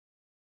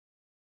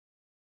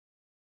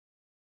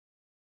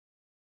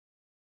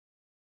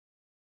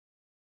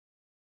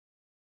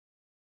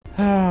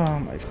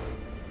My,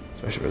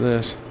 especially for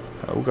this.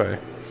 Okay.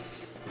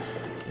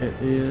 It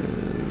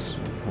is.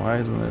 Why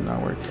isn't it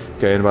not working?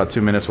 Okay, in about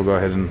 2 minutes we'll go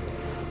ahead and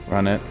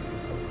run it.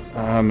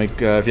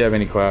 If you have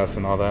any class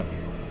and all that.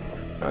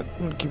 I'm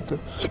gonna keep the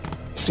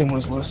same one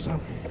as last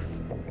time.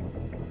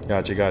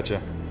 Gotcha,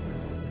 gotcha.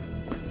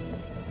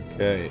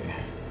 Okay,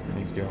 I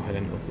need to go ahead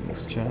and open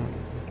this chat.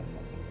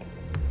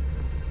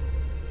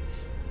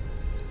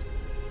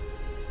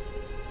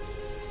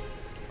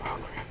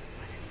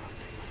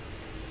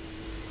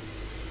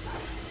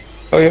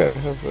 Oh yeah, I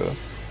have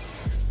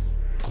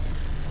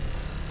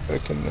I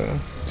can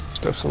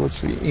stuff. So let's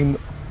see,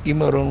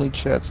 emote only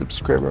chat,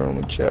 subscriber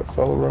only chat,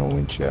 follower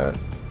only chat,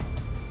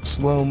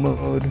 slow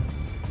mode,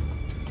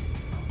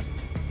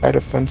 add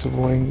offensive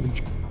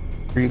language,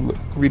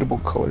 readable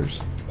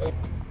colors.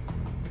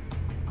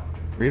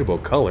 Readable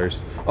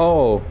colors?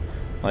 Oh,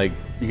 like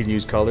you can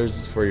use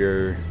colors for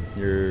your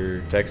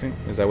texting?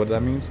 Is that what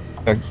that means?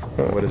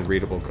 What is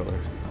readable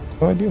colors?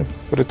 No idea,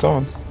 but it's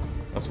on.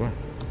 That's why.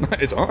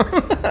 It's on?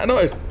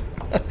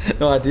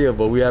 No idea,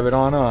 but we have it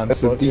on. That's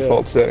the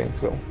default setting,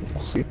 so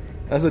we'll see.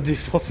 That's a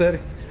default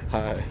setting?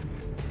 Hi.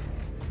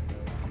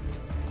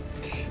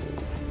 Okay.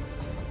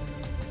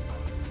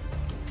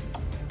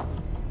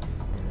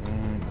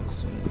 Alright, let's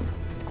see.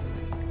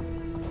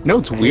 No,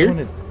 it's weird.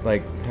 It,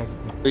 like,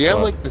 you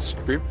have like the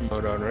stream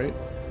mode on, right?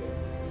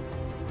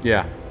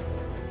 Yeah.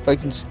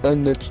 Like in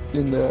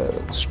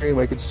the stream,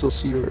 I can still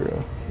see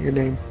your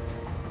name.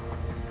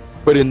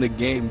 But in the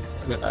game,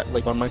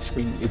 like on my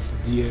screen, it's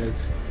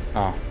Diaz.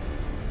 Oh.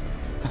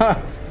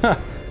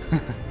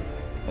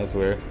 That's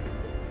weird.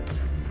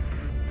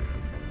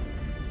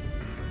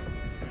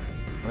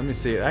 Let me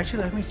see.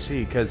 Actually, let me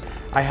see, because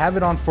I have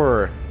it on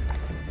for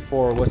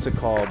what's it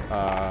called?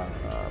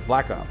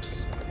 Black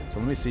Ops. So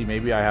let me see.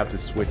 Maybe I have to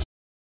switch.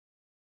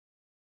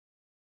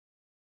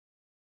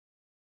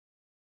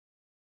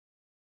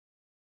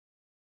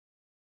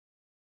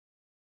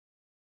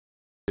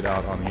 It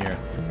out on here.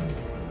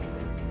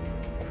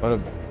 What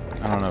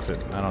I don't know if it.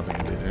 I don't think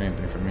it did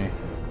anything for me.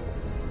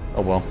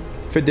 Oh well.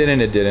 If it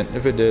didn't, it didn't.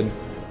 If it did,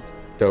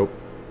 dope.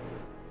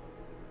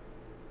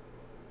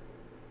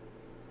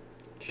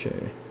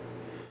 Okay.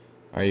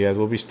 Alright, you guys.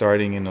 We'll be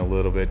starting in a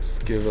little bit.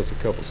 Give us a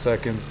couple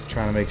seconds.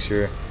 Trying to make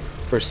sure.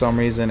 For some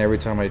reason, every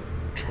time I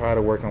try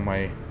to work on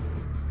my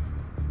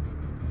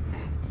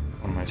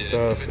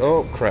stuff.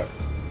 Oh crap!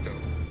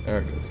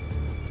 There it goes.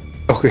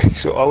 Okay,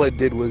 so all I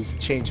did was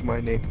change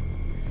my name.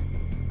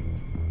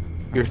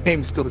 Your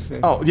name's still the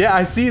same. Oh, yeah,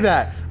 I see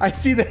that. I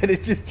see that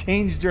it just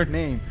changed your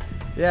name.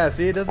 Yeah,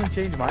 see, it doesn't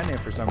change my name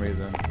for some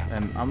reason.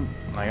 And I'm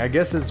like, I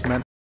guess it's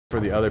meant for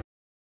the other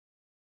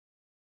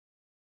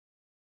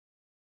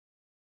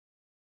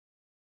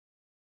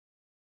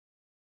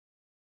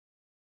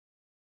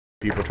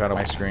people trying to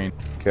my screen.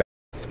 Okay.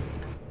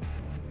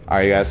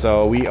 Alright, guys,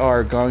 so we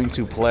are going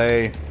to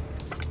play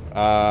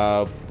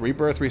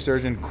Rebirth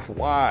Resurgence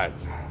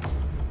Quads.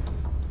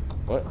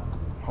 What?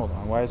 Hold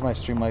on, why is my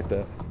stream like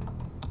that?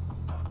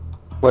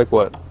 Like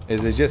what?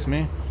 Is it just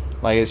me?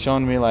 Like it's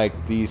showing me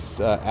like these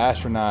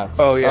astronauts.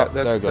 Oh yeah,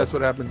 that's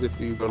what happens if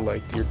you go to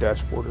like your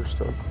dashboard or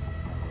stuff.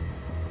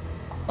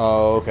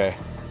 Oh okay.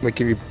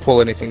 Like if you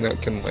pull anything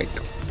that can like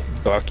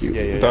dock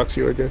you, docks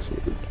you, I guess.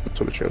 That's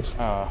what it shows.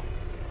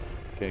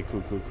 Okay,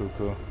 cool.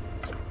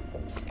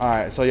 All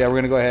right, so yeah, we're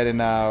gonna go ahead and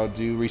now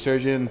do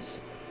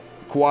Resurgence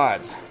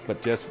Quads,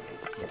 but just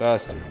with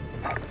us two.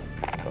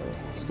 So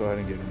let's go ahead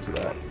and get into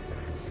that.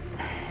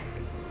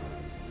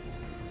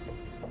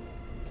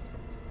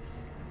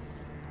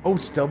 Oh,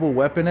 it's double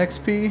weapon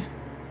XP?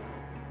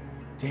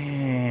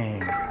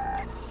 Dang.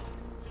 I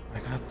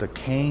got the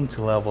cane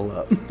to level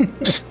up.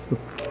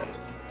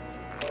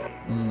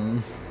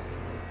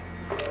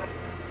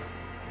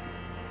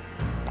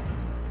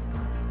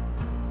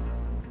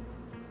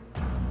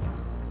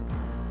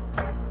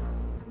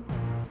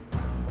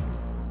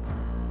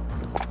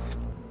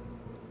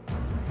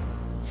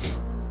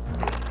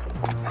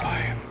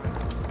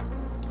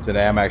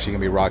 Today I'm actually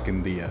going to be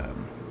rocking the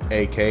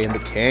AK and the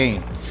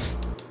cane.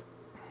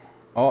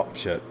 Oh,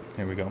 shit.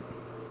 Here we go.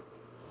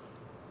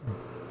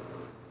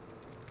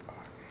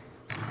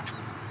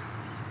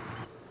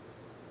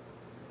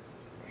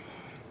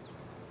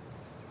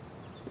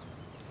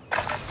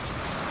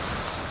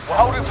 We're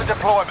holding for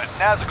deployment.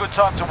 Now's a good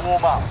time to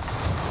warm up.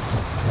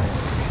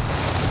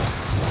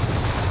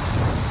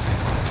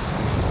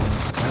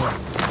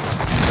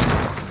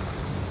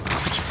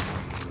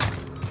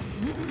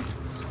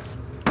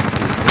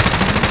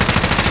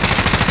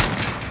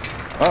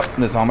 Oh,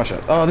 this is all my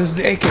shot. Oh, this is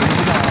the AK. This is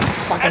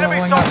fucking Enemy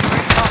rolling soldier up.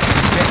 incoming.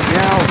 Get me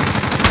out.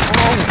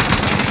 Oh.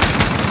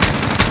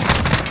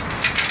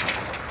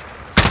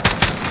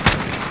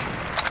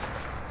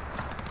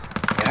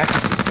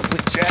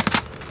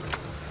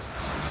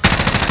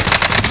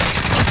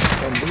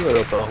 And blew it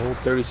up a whole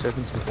 30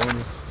 seconds before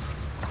me.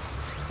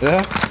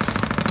 Yeah?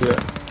 Yeah.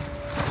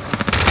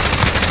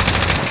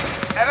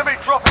 Enemy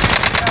dropping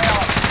into the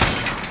AR.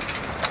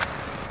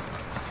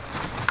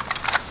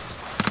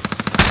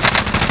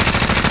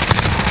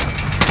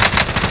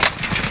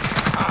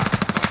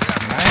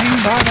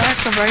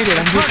 write it.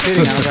 I'm just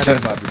kidding. I don't got to think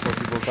about it before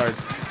people start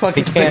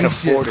fucking He saying can't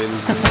shit. afford it.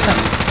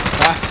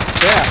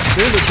 Yeah,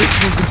 there's a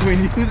difference between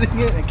using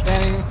it and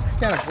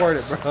can't afford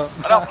it, bro.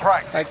 Enough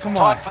practice. Like, come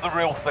on. Time for the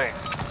real thing.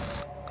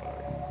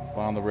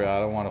 On the real, I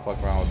don't want to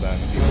fuck around with that.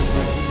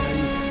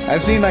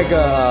 I've seen like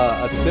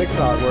a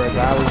TikTok where a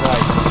guy was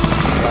like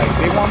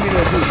they want me to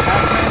do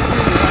Batman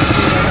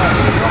shit.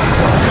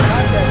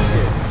 Not that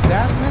shit.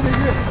 Batman is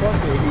it?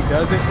 Fuck it. He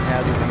does it and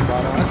has his name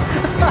on.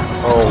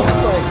 Oh,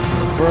 It's like,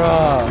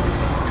 bruh,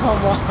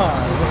 come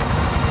on.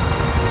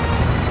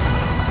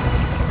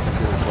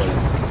 Shit is funny.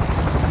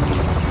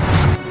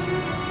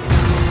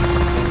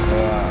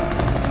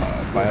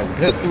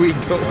 Here we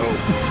go.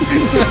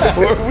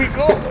 Where are we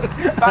going?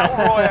 Battle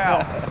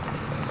Royale.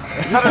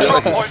 Set a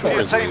drop point for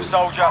your team,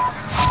 soldier.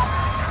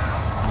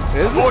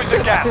 Avoid the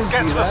gas.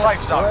 Get to the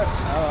safe zone.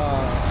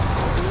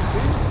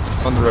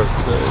 on the road.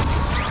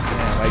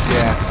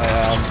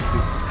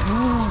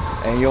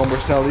 And yo,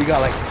 Marcelo, you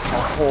got like a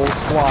whole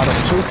squad of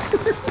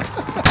troopers.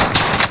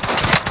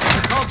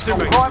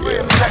 Primary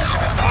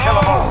objective is to kill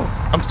them all.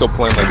 I'm still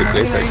playing like it's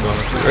Apex,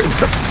 honestly, right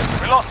now.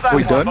 We lost that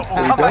We one, done? but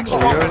we'll We come back done?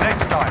 stronger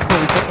next time.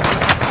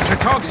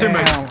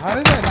 Damn, how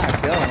did I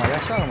not kill him? Like, I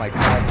shot him like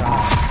 5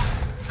 times.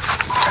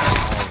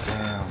 Oh,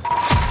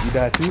 damn. You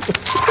died too?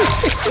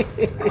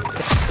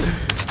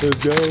 Let's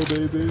go,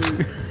 baby.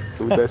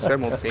 With that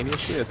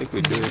simultaneously, I think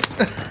we did.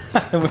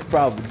 We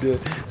probably did.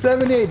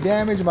 78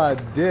 damage my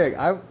dick.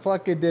 I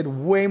fucking did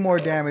way more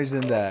damage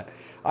than that.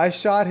 I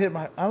shot hit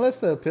my, unless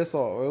the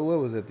pistol, what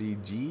was it, the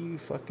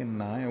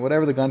G9,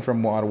 whatever the gun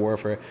from Modern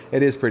Warfare,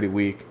 it is pretty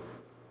weak.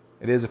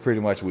 It is a pretty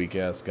much weak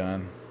ass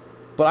gun.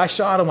 But I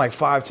shot him like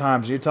 5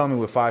 times. You're telling me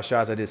with 5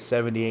 shots I did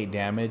 78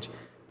 damage?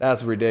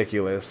 That's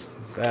ridiculous.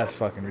 That's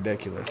fucking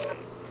ridiculous.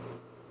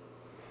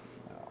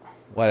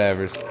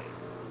 Whatevers.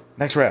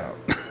 Next round.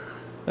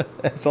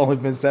 It's only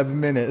been 7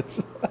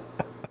 minutes.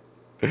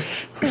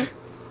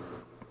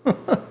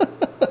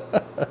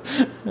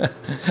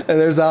 And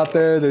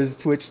there's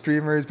Twitch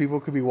streamers, people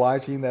could be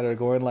watching that are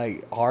going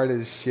like hard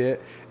as shit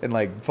and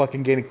like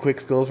fucking getting quick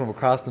skills from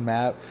across the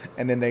map,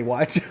 and then they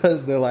watch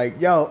us, they're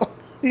like, yo,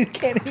 these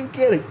can't even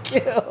get a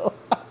kill.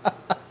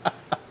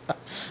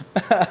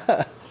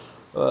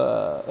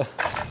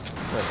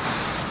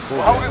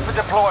 Hold it for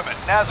deployment.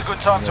 Now's a good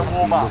time to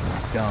warm up.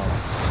 Dumb.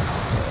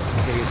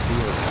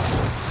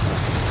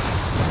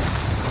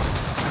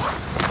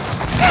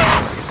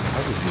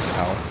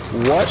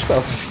 What the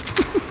f-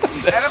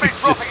 Enemy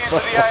dropping into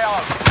the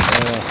AO.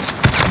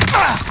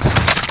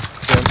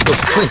 So I'm still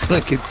playing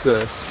like it's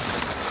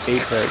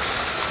Apex.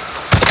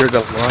 They're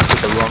gonna launch at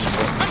the wrong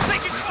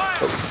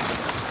button.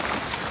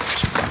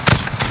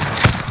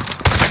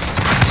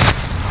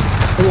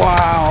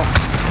 Wow.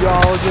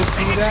 Y'all just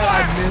see that?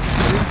 I missed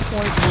 3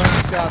 point blank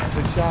shots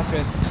with the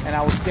shotgun, and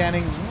I was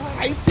standing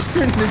right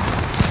there in this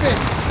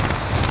fence.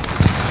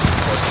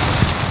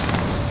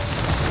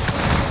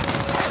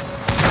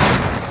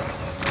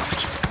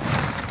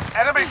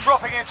 Enemy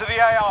dropping into the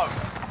AO.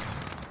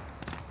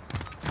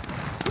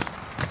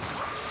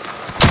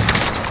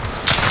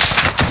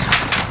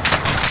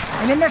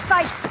 I'm in their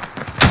sights.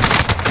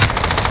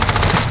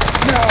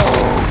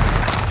 No.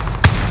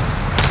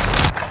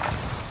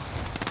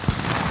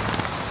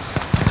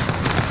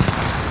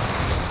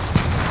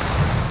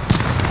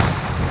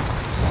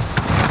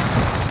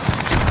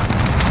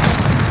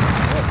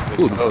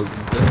 Who knows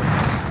this?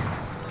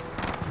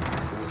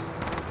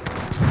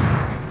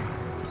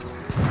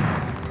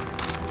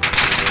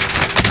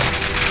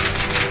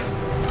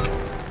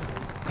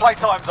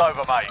 Playtime's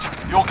over, mate.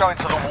 You're going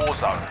to the war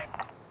zone.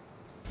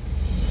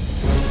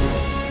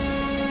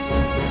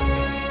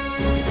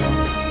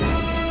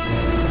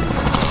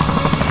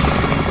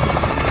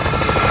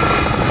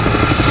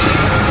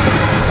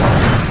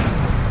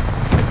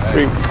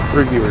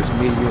 Three viewers,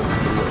 me, you, and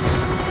somebody else.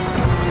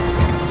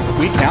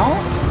 We count?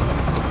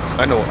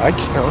 I know I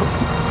count.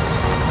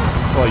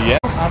 Well, yeah.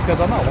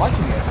 Because I'm not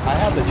watching it. I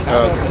have the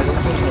channel. Okay. But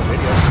it's just a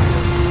video.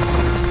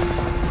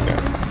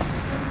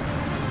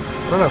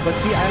 Yeah. But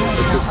see,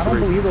 I don't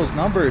believe those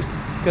numbers.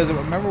 Because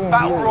remember when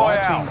Battle we were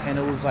Royale. watching and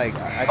it was like,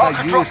 I Mark thought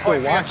a you drop were still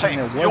point for your watching team.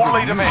 and it You'll wasn't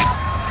lead them you. in.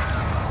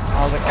 I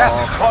was like, Gas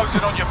oh. is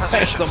closing on your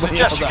position. Somebody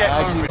Suggest else you get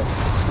actually. moving.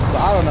 So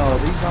I don't know.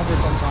 These numbers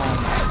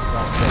sometimes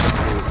don't fit.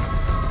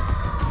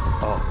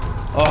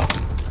 Oh.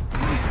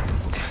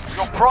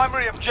 Your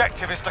primary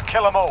objective is to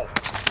kill them all.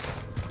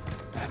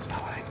 That's not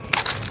what I need.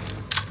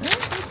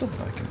 That's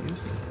something I can use.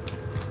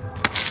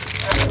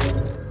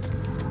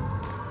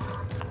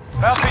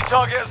 Bounty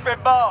target has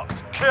been marked.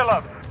 Kill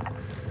them.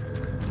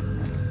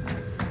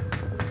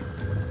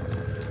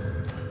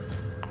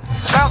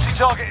 Bounty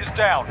target is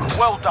down.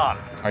 Well done.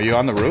 Are you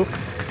on the roof?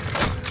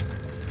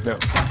 No.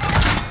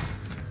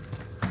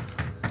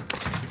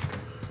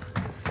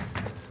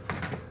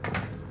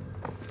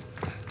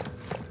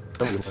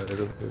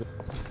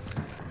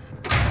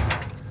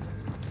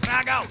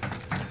 Frag out.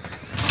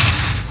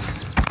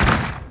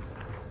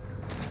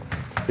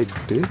 They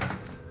did?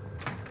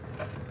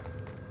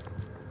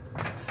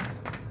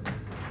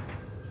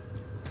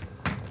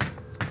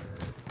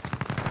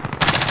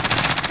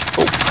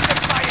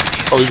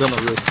 Oh, he's on the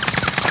roof.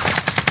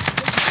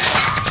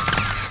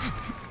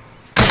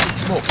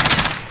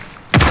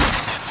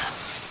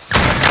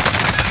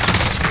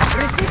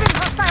 Receiving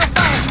hostile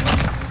fire.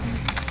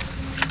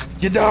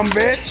 You dumb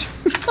bitch!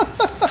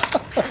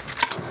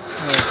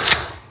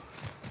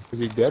 Is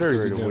he dead or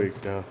is he dead?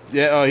 Weak, though.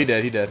 Yeah, oh, he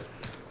dead.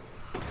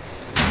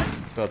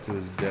 Fell to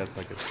his death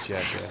like a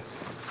jackass.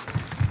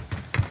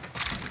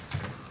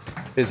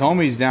 His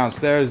homie's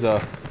downstairs,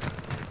 though.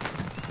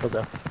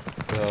 Okay.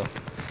 So.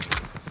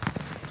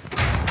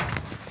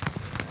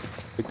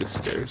 Take the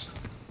stairs.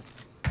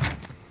 I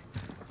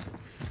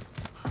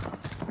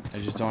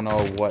just don't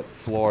know what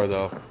floor,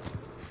 though.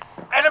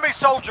 Enemy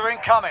soldier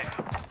incoming.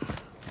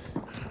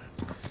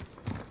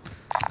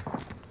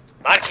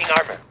 Marking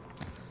armor.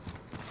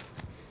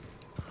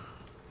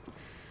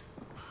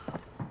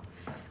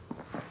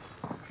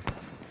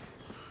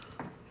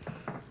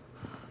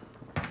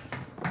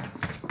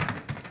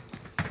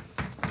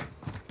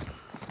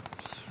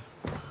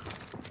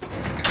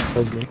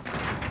 That's me.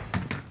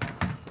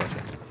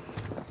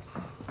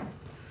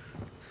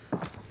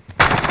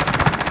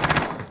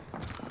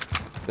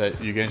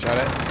 That you getting shot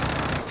at?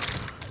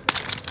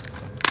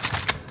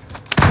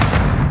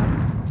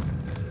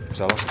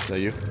 Marcelo, is that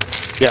you?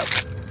 Yeah.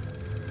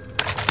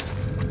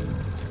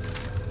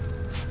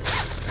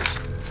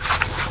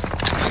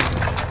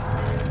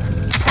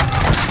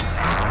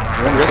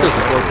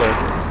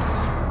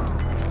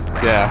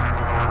 Yeah.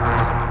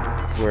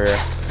 We're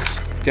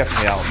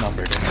definitely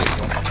outnumbered in this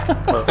one.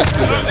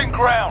 Losing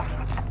ground.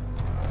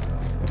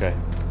 Okay.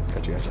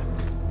 Gotcha.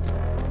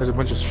 There's a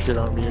bunch of shit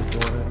on me if you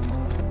want it.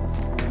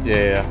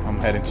 Yeah. I'm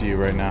heading to you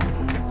right now.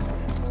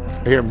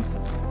 I hear him.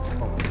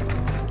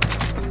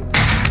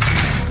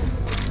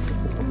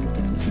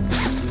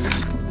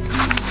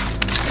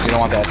 You don't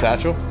want that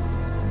satchel?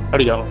 How'd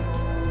he go?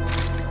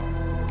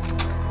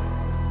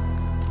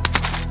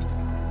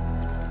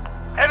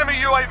 Enemy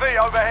UAV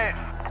overhead.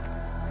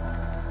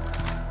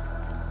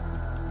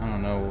 I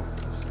don't know.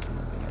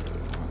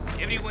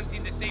 Everyone's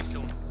in the safe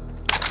zone.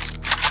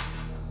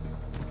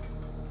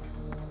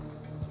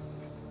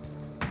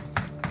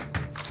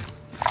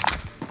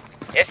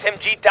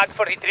 SMG tagged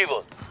for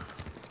retrieval.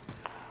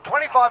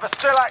 25 are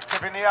still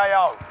active in the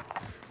AO.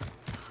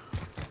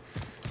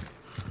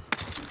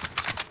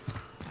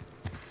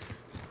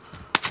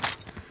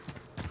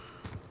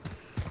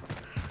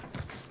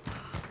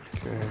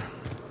 Okay.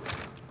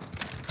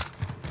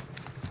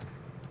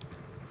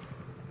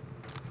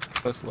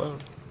 That's low.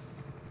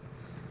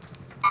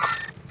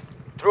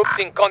 Troops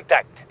in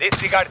contact.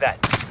 Disregard that.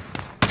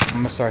 I'm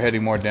gonna start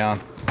heading more down.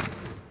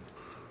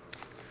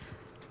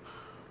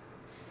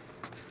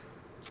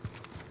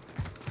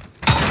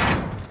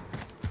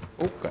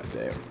 Oh,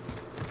 goddamn.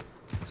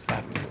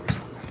 Slap me or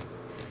something.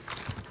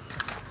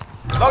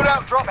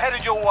 Loadout drop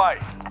headed your way.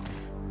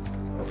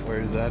 Oh,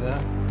 where is that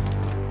at?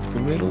 The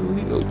middle of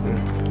the open.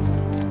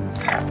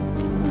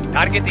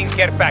 Targeting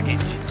care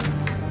package.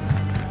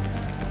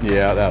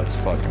 Yeah, that was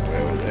fucking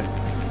way over there.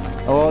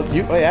 Oh,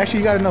 well, wait, actually,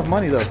 you got enough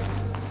money, though.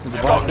 There's a You've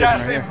bar got station gas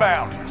right here.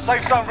 inbound.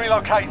 Safe zone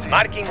relocated.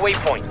 Marking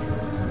waypoint.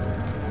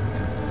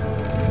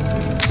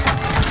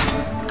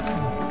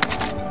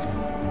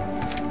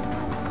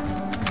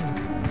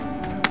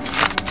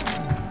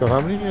 So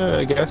how many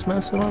gas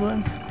masks am I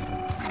buying?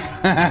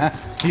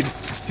 You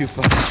too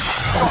fucking.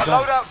 Got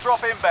loadout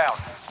drop inbound.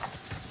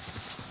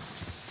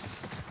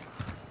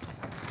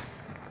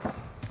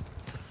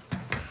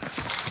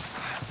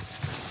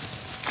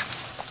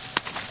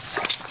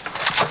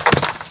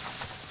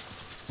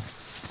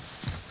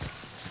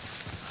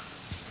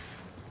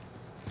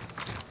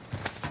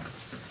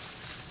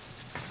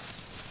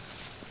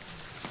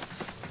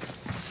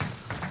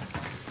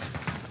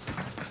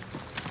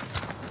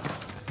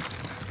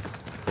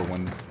 For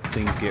when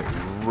things get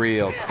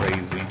real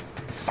crazy.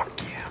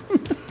 Fuck yeah.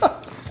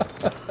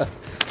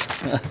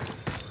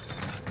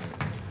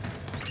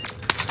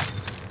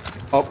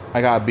 Oh,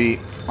 I got beat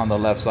on the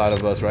left side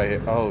of us right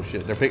here. Oh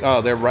shit,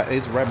 they're right.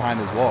 He's right behind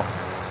this wall.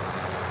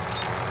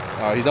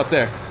 Oh, he's up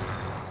there.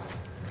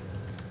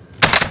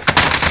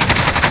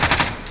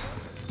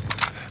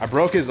 I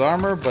broke his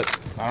armor, but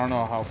I don't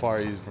know how far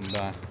he's from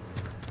dying.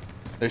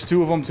 There's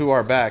two of them to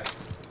our back.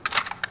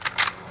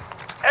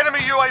 Enemy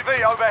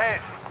UAV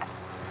overhead.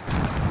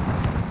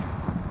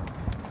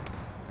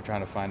 They're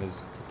trying to find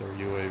their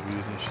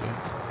UAVs and shit.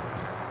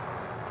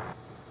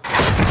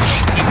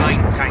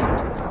 89 time.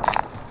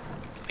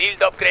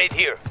 Field upgrade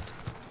here.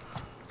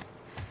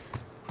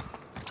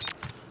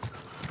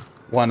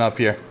 One up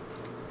here.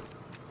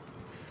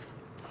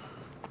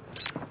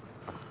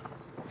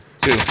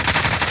 Two.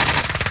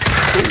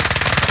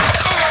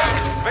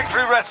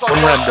 Victory rests on One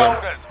your round done.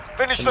 shoulders.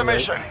 Finish the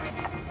mission.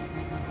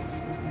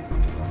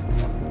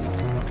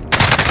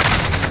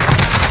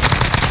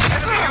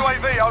 Enemy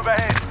UAV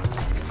overhead.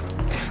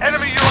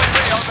 Enemy UAV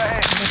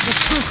overhead.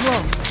 Too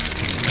close.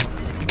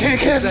 Can't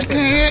catch it,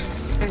 can't.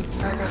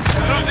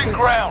 Losing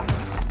ground.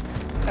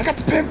 I got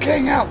the pimp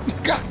king out.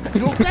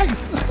 You okay?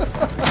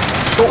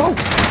 Oh.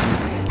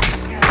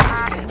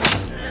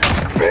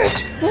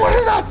 Bitch, what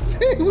did I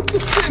see with the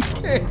pimp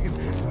king?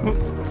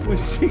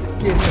 What's she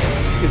getting?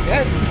 Is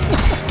that?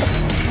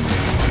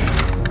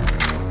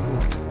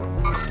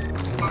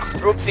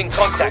 Troops in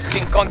contact,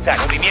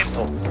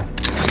 movimiento.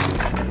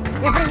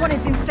 Everyone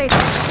is in safe.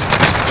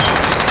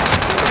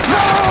 No!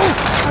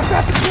 I've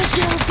got the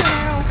kill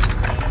down!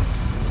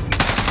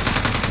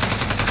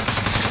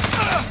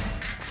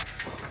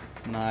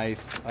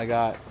 Nice. I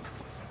got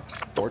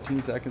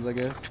 14 seconds, I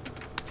guess.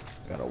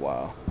 Got a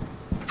while.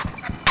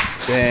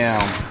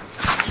 Damn.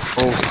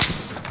 Oh.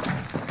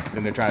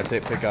 Then they're trying to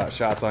pick out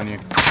shots on you.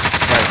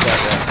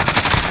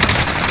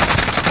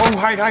 Oh,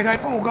 hide.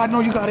 Oh, God, no,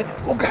 you got it.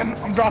 Oh, God,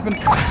 I'm dropping.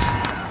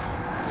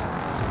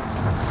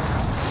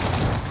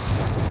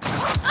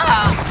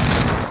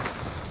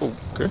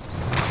 Okay.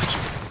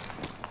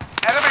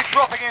 Enemy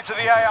dropping into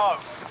the AO.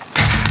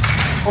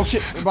 Oh,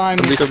 shit, they're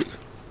behind me.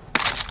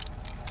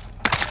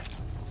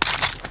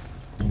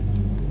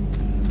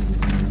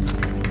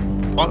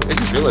 Oh, I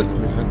just realized we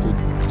had to.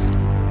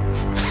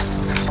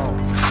 Oh.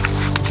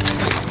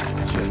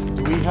 Shit.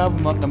 Do we have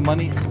the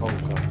money? Oh,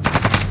 God.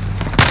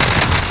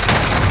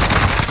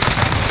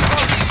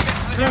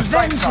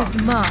 Revenge is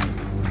mine.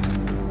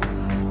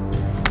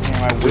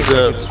 Damn, I wish I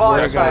could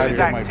swear to God,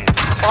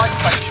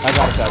 I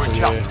got a tackle,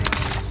 yeah.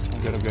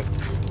 I'm good.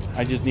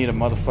 I just need a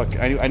motherfucker.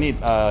 I need,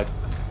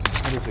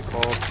 what is it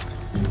called?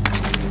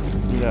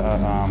 I need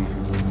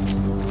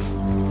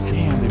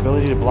damn, the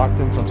ability to block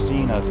them from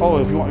seeing us. Oh,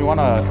 if you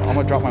wanna, I'm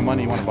gonna drop my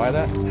money. You wanna buy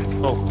that?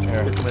 Oh,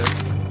 here. Come in.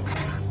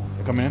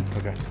 You're coming in?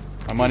 Okay.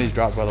 My money's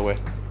dropped, by the way.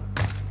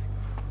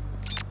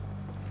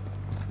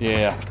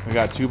 Yeah, we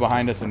got 2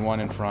 behind us and 1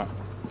 in front.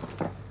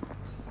 Okay,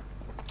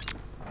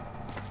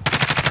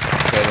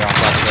 they're on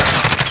top of that.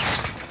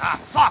 Ah,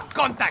 fuck!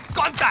 Contact!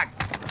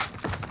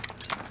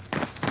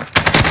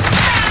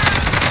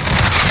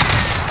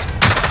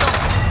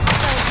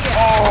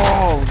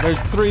 Oh, there's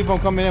 3 of them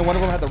coming in. One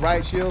of them had the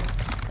riot shield,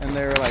 and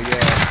they were like, yeah,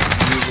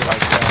 use it like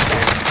that.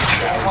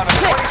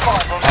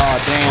 Oh,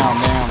 damn.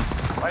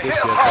 They hit us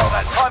hard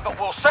that time, but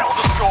we'll settle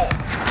the score.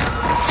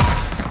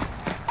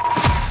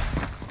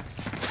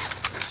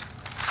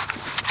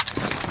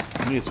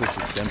 I need to switch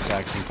to stim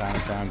packs from time to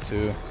time,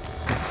 too.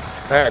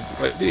 I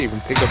didn't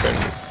even pick up any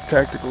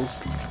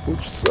tacticals,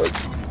 which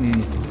sucks.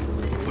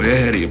 Way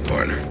ahead of your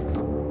partner.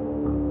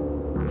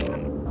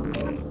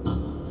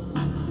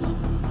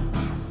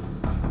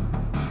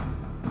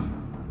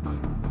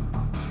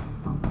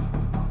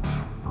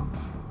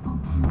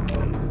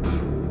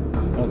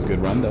 That was a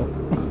good run, though.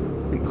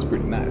 It was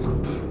pretty nice.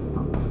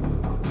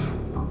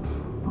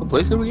 What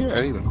place did we get? I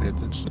didn't even pay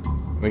attention.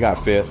 We got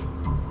 5th.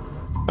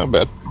 Not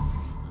bad.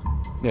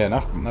 Yeah,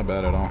 not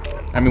bad at all.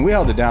 I mean, we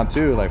held it down,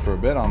 too, like, for a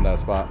bit on that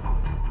spot.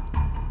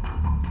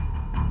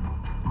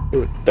 They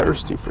were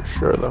thirsty for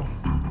sure, though.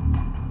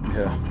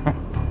 Yeah.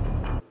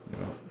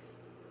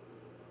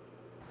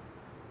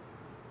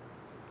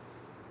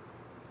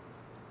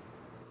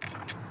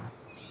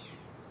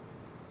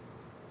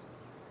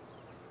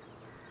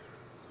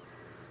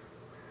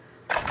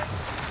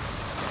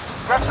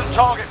 Grab some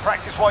target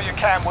practice while you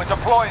can. We're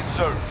deploying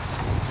soon.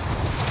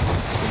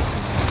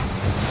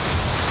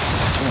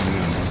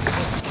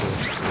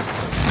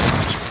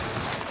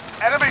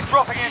 Enemy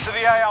dropping into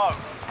the AO.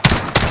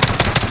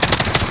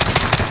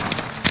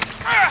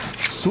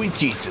 Sweet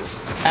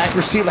Jesus.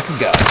 Accuracy like a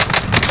gun.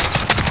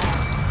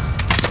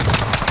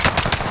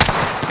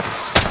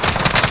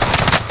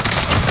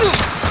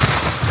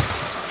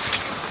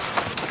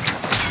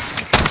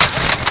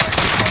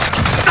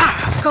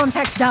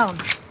 Contact down.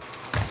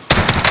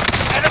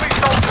 Enemy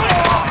soldier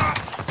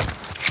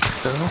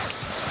incoming.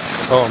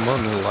 Oh, I'm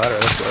on the ladder.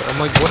 That's why. I'm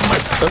like, what am I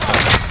stuck on?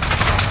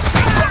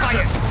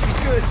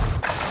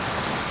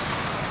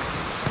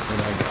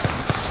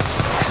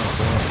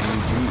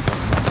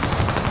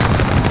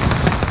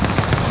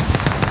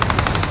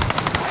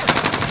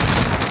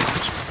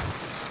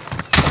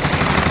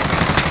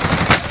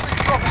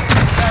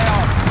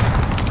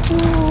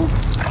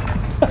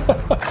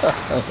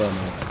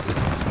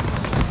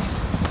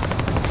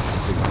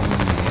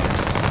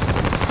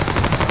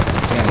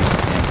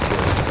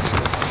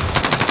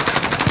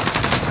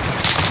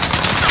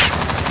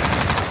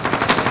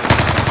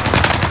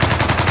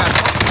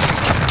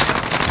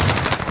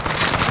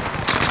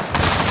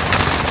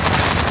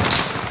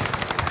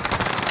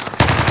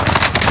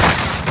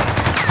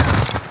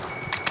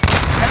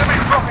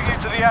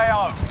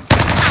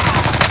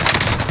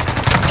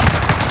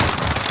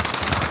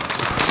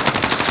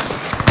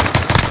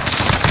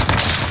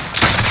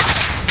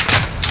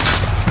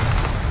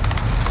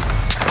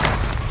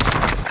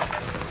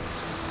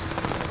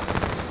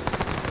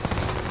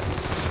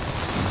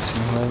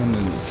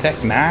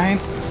 Tech 9?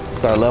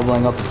 Start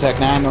leveling up the Tech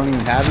 9, don't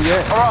even have it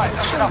yet? Alright,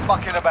 that's enough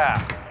fucking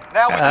about.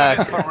 Now we do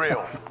this for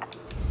real.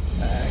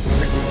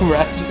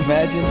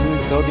 Imagine doing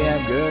so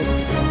damn good,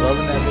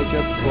 leveling that bitch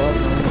up to 12,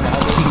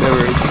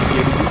 never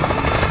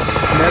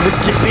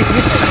getting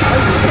it.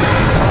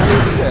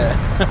 Here we go.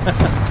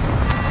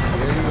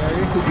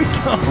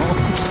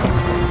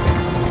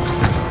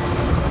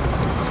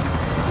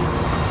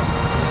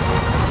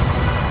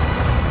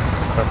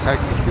 Attack.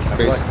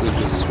 basically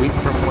just sweep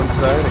from one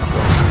side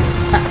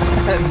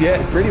and go. Yeah,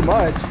 pretty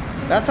much.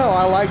 That's how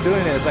I like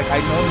doing it. It's like I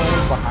know no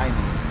one's behind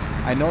me.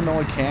 I know no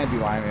one can be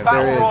behind me. If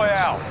Battle there is,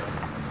 Royale.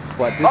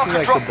 but this Mark is a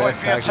like drop the point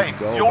best for your tactic team. to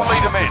go. You'll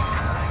lead them in.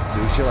 Do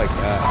shit like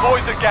that.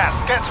 Avoid the gas.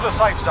 Get to the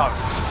safe zone.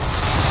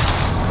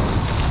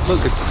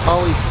 Look, it's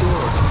Polly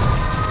Shore.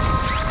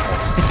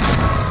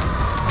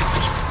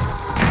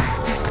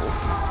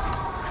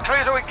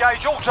 Clear to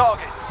engage all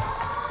targets.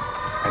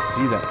 I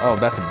see that. Oh,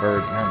 that's a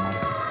bird. Never mind.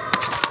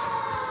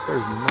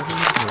 There's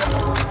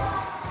nothing.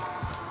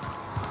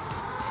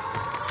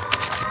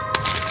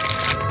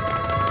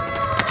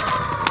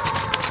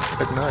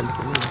 Like 9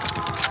 for me.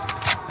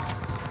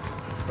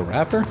 The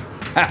rapper?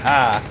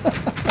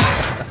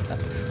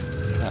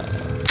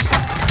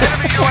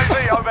 Enemy UAV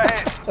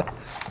overhead.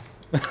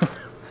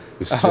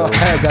 Oh,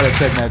 I got a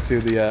Tech 9 too.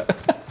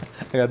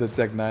 I got the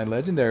Tech 9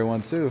 legendary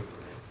one too.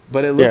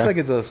 But it looks like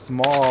it's a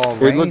small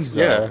range. It looks,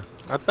 though. yeah.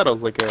 I thought it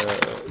was like a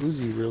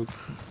Uzi real.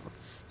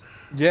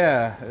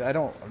 Yeah, I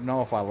don't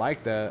know if I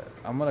like that.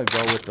 I'm gonna go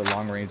with the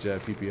long range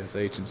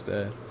PPSH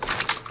instead.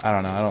 I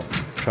don't know. I don't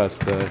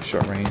trust the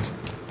short range.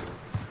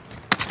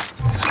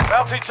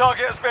 Bounty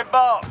target has been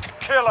marked.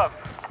 Kill him.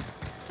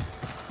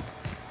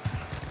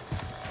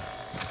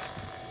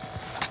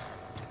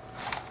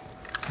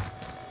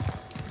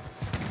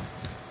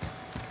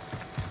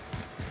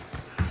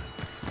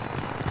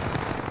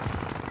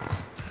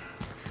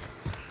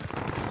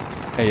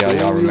 Hey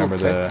y'all remember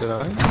the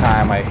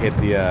time I hit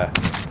the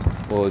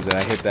what was it?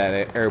 I hit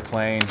that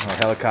airplane or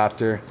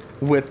helicopter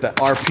with the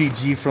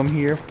RPG from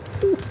here.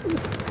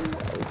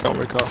 Don't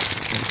recall.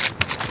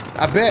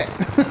 I bet.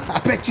 I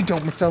bet you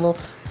don't, Marcelo,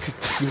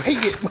 because you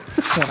hate it when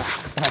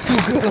I do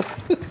good.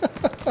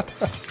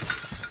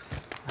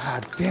 Ah,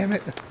 damn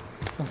it.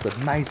 That was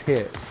a nice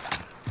hit.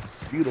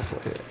 Beautiful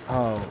hit.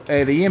 Oh,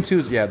 hey, the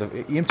EM2's, yeah, the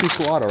EM2's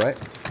cool auto, right?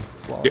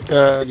 Wow.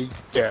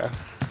 Yeah.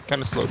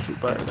 Kind of slow shoot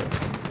fire there.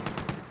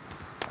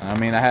 I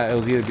mean, it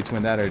was either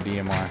between that or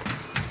DMR.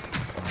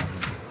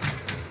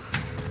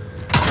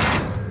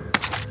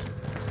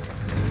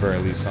 For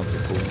at least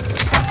something cool.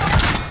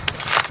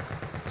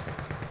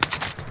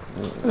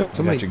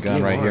 You got your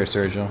gun right here,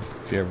 Sergio,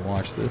 if you ever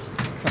watch this.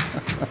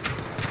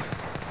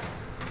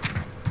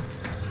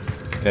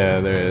 Yeah,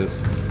 there is.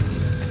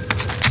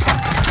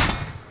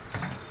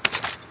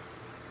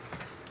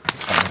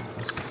 Oh,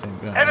 that's the same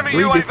gun. Enemy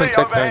 3 UAV different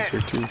Tech 9s overhead.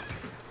 here too.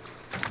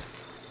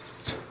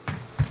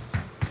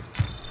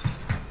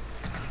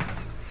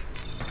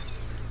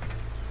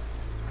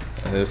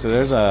 So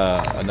there's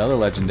another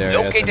legendary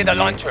Located a SMG,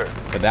 launcher.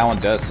 but that one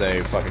does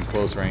say fucking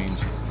close range.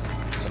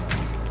 So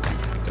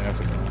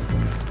definitely.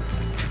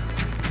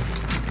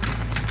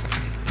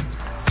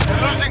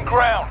 You're losing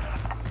ground.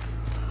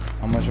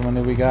 How much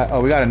money we got? Oh,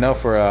 we got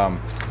enough for a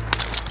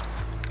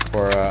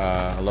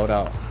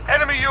loadout.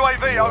 Enemy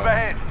UAV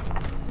overhead.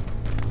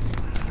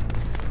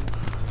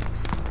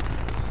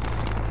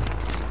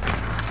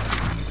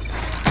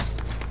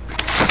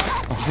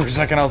 For a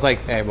second, I was like,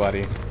 "Hey,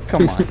 buddy,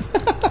 come on."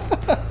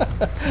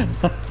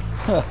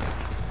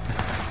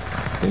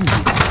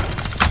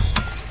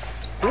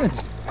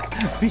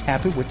 Be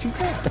happy with what you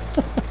got.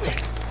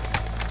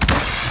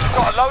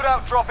 Got a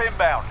loadout drop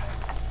inbound.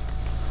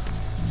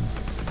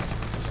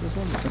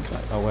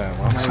 Oh wait,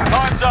 why am I?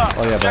 Time's up.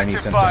 Oh yeah, but I need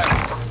Objective something.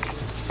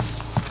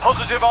 failed.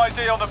 Positive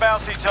ID on the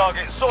bounty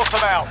target. Sort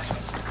them out.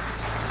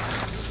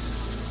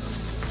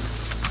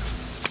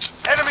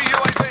 Enemy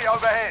UAV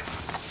overhead.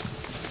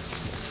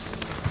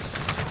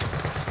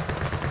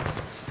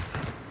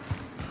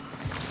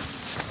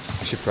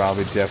 I should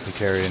probably definitely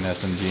carry an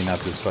SMG, not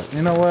this fuck.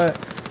 You know what?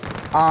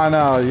 Oh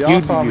no, y'all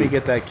saw me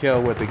get that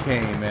kill with the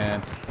cane,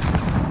 man.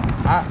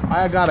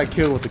 I got a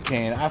kill with the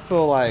cane. I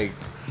feel like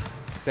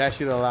that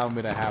should allow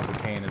me to have the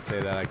cane and say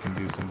that I can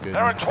do some good.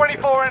 There are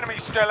 24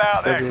 enemies still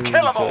out there. Kill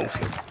them all. Do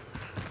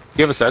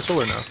you have a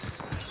satchel or no?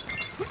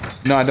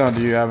 No, I don't.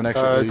 Do you have an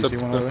extra? Do It's you see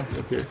one over there?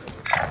 up here.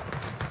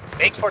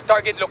 Make for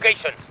target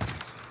location.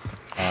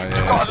 Oh yeah.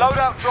 Got a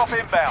loadout drop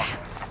inbound.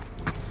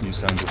 You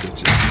sons of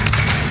bitches.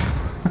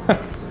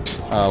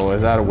 Oh,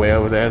 was that a way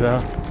over there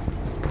though?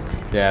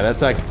 Yeah,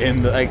 that's like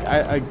in the like.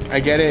 I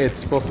get it. It's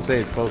supposed to say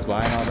it's close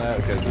by and all that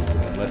because it's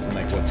less than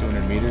like what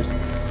 200 meters,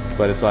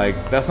 but it's like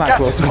that's not Gas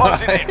close is by.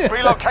 closing in.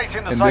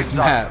 Relocating the in safe this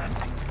zone. map.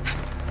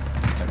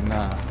 Like,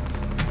 nah.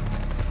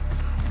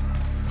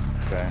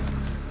 Okay.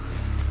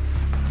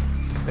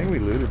 I think we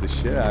looted the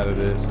shit out of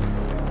this.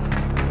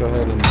 Let's go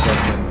ahead and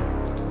fucking.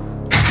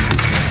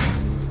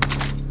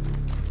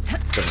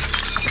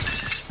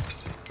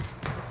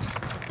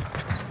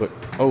 But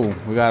oh,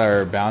 we got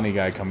our bounty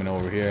guy coming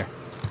over here.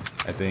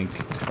 I think,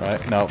 right?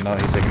 No,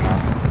 he's taking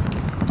off.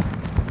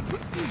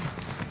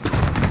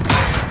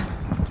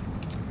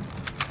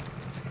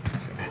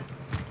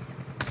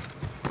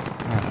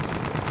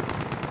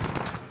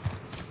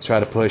 Try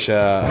to push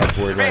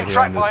upward right Being here on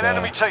tracked this. by an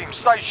enemy team.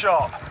 Stay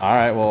sharp. All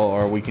right, well,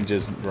 or we can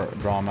just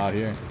draw them out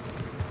here.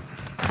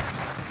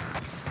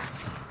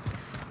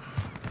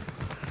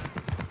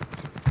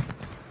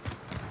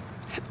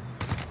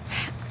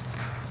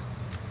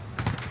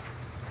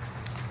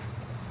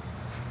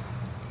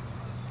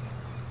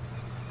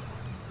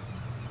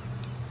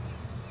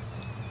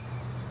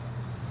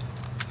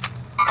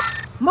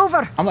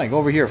 Mover. I'm like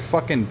over here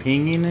fucking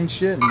pinging and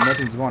shit and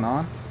nothing's going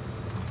on.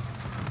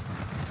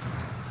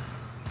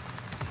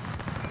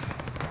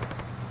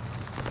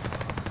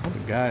 Oh, the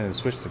guy has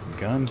switched the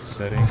gun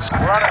setting.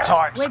 We're out of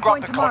time. We're Scrub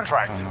going the to mark.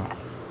 I contract. don't know.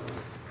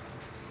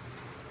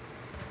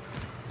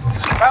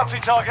 Bounty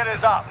target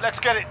is up. Let's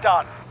get it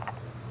done.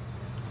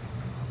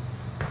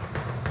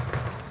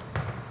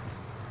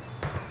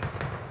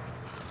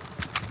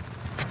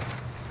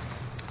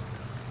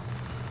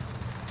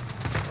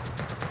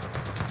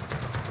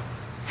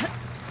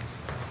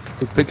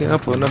 We're picking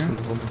up enough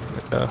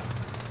of them.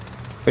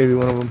 Maybe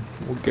one of them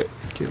will get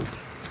killed.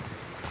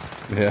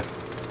 Yeah.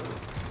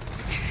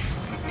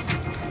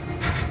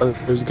 Oh,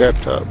 there's a guy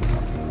up top.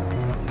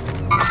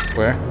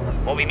 Where?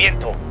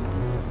 Movimiento.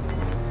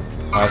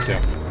 Oh, I see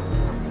him.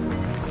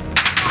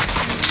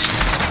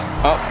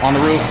 Oh, on the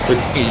roof. But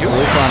you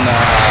Roof on the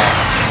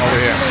over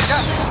here.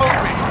 Gas is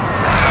moving.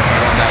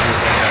 On that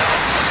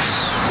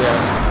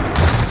Yes.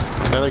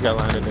 Another guy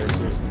landed there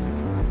too. roof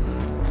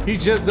right there. He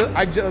just,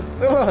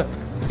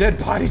 dead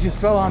body just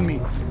fell on me.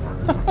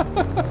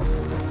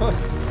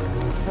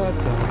 What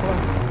the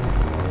fuck?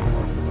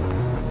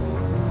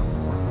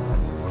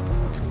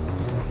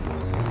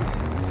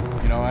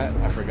 You know what?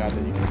 I forgot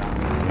that you cannot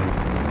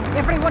move.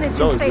 Everyone is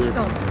So in safe good.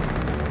 zone.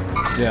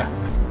 Yeah.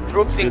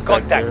 Troops in Get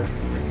back contact. there.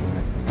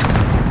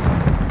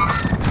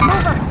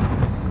 Mover.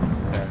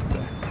 There,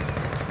 there.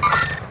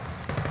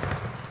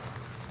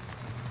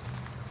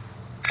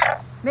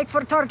 Make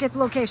for target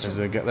location.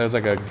 There's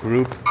like a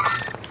group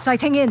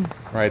Sighting in.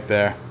 right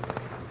there.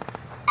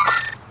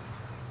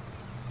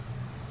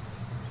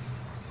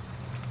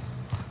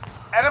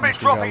 Enemy Must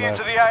be dropping down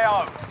into left. the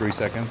AO. 3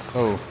 seconds.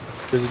 Oh.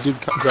 There's a dude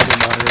grabbing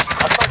behind us.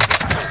 I think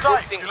this is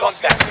safe. You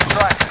lost the enemy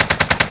track.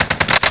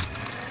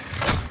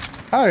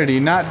 How did he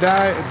not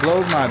die? It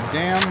blows my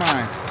damn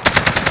mind.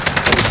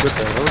 Oh, what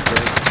the hell is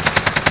that?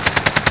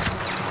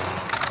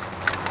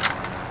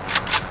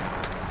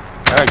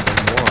 I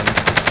got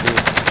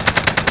one.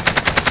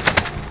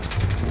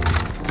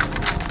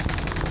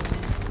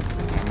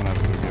 I'm gonna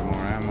have to get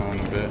more ammo in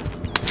a bit.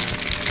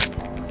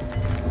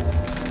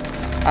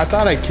 I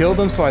thought I killed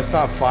him, so I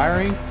stopped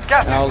firing.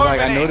 Gas And I is was like,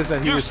 I moving in. noticed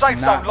that he New was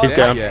safe not zone He's dead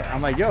down. yet.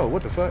 I'm like, yo,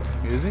 what the fuck?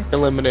 Is he?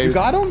 Eliminated. You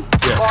got him?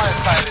 Yeah. Fire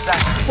sale is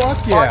active. Fuck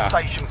Fire yeah.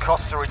 station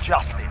costs are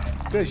adjusted.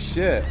 Good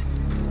shit.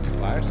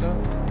 Fire stuff?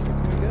 What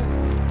can we get?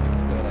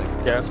 They're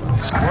like, Gas.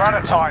 We're out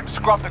of time.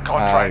 Scrub the there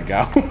contract. we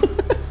go.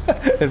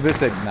 If it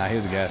said, nah,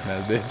 here's a gas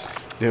mask, bitch.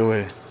 Do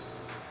it.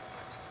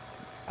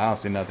 I don't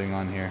see nothing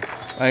on here.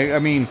 I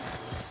mean,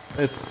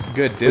 it's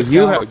good discounts,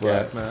 You have a but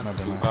gas mask.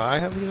 nothing Do else. I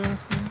have a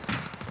gas mask?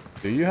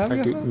 Do you have a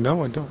gas mask?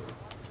 No, I don't.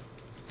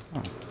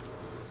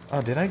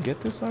 Oh, did I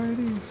get this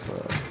already?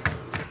 Fuck.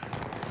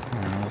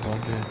 I don't know if I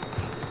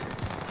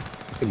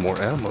did. Get more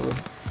ammo.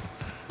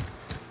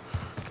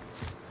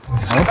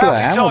 I went to the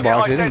Bounty ammo target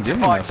box, they didn't give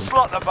me identified. nothing.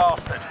 Slot the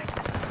bastard.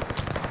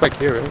 Back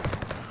here, right?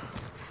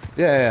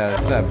 Yeah,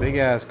 it's that big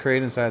ass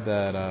crate inside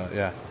that,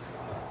 yeah.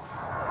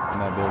 In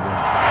that building.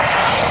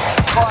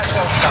 Fire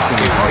sale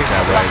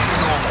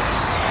done.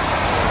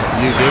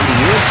 You did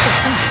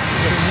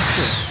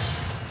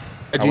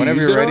Did you whenever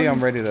use you're it ready, on?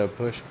 I'm ready to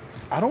push.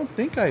 I don't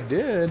think I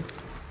did.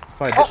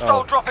 If I did,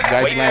 Hostile dropping guy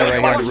into just the landed right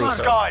here on the AO. roof.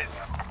 Skies.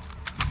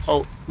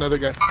 Oh, another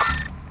guy.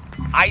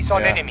 Eyes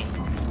on Yeah. enemy.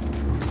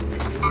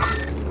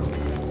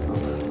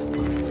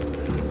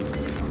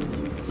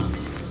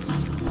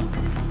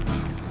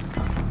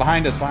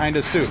 Behind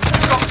us too.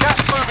 Got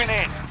gas moving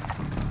in.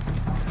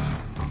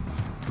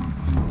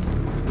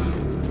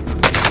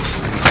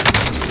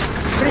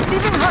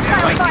 Receiving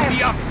hostile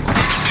fire.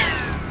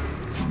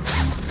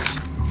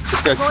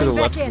 This guy's to the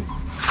Going left. back in.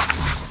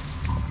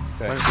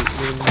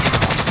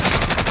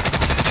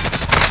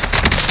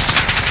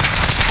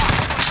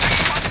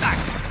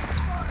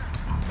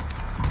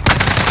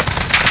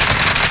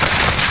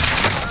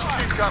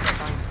 Keep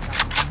coming.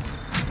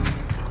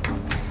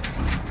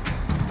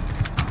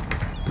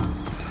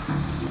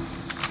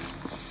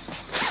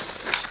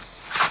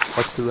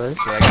 What's the right?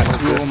 So I got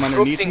two of them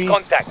underneath in me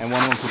contact. and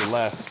one of them to the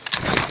left.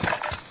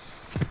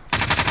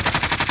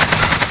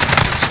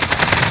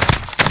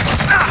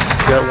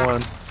 Got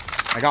one.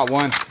 I got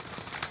one.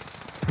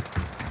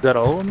 Is that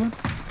all of them?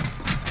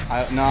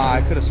 No,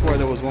 I could have swore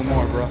there was one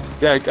more, bro.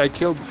 Yeah, I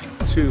killed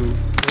two.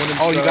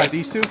 Oh, you got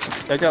these two?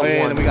 I got Oh,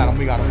 yeah, one. we got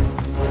them.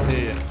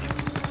 Yeah.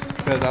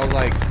 Because I was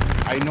like,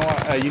 I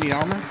know you need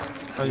armor?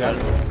 I got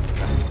it.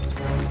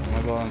 I'm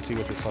gonna go and see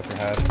what this fucker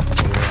had.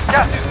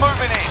 Gas is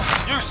moving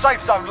in. New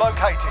safe zone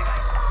located.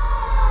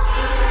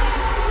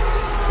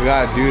 We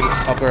got a dude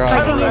up there on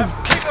Sighting the in.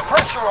 roof. Keep the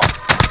pressure on.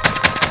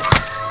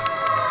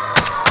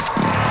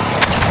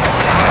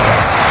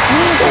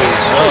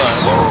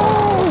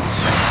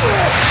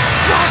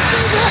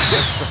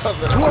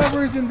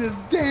 Whoever's in this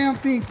damn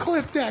thing,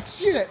 clip that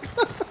shit.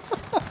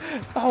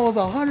 I was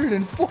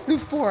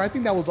 144. I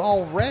think that was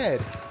all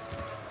red.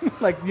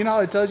 Like, you know how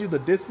it tells you the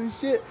distance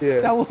shit?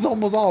 Yeah. That was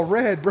almost all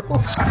red, bro.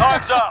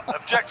 Time's up.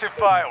 Objective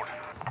failed.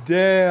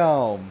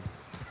 Damn.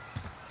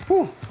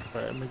 Whew.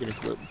 Alright, I'm making a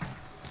clip.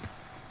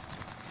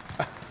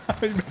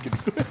 You making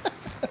it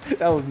good.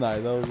 That was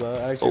nice. That was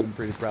actually I'm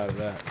pretty proud of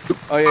that.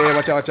 Oh yeah,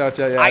 watch out.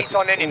 Yeah, Eyes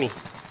on enemy.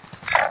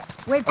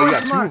 Waypoint Oh, you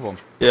got two marked. of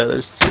them. Yeah,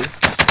 there's two.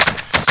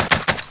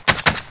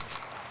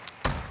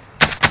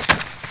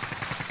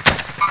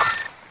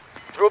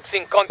 Troops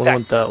in One contact.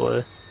 went that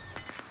way.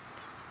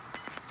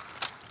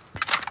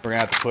 We're gonna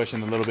have to push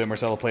in a little bit.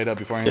 Marcelo played up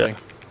before anything.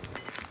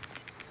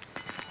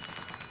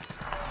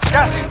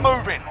 Gas is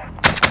moving.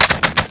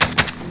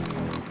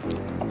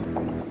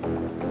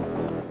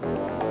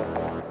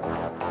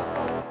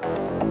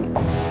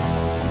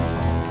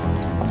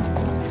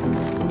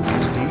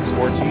 Teams,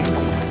 4 teams.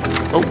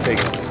 Oh, It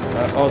takes.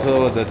 So it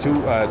was a 2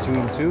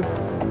 and 2.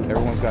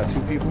 Everyone's got 2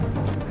 people.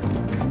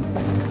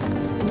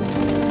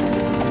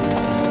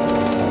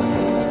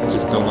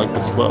 just don't like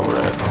the spot we're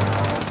at.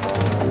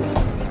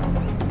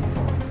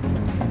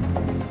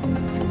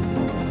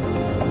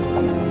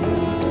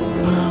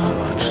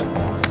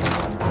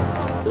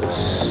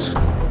 This.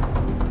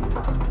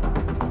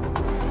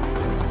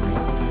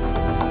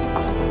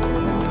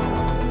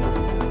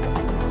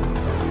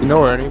 You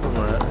know where any of them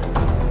are at?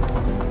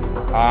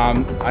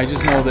 I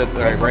just know that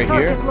they're right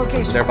here. Target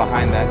location. They're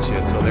behind that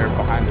shit, so they're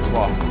behind this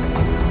wall.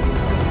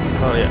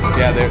 Oh yeah.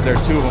 Yeah,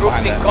 there's 2 of them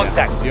behind that.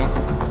 Contact. Yeah, see 'em?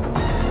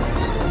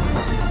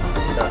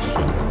 Gosh.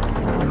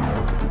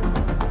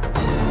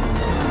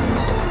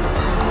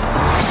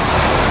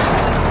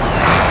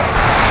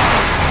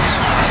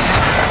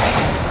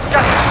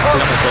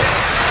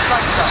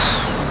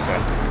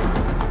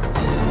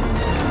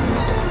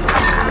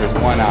 There's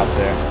 1 out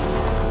there.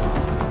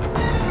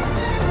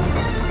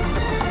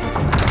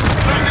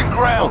 Losing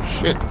ground. Oh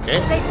shit.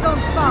 Damn. Safe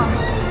zone spawn.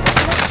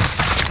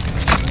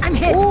 I'm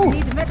hit. Ooh.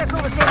 Need medical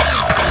attention.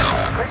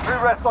 Victory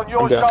rests on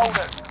your I'm down.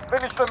 shoulders.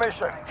 Finish the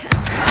mission.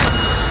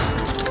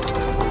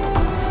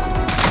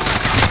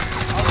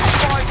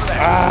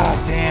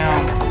 Ah,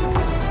 damn.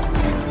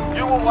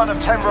 You were one of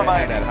 10 At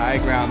remaining. that high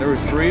ground, there was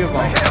 3 of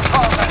them. Hit a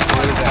target.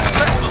 What is that?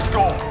 That's the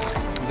score.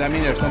 Does that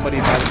mean there's somebody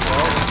by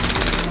themselves?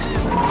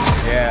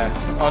 Yeah.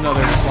 Oh no,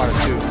 there's a squad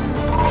of 2.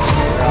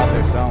 They're out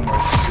there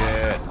somewhere.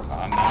 Shit.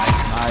 Oh,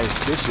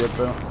 nice. Good shit,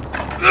 though.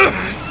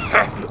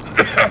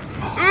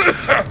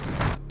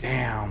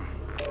 Damn.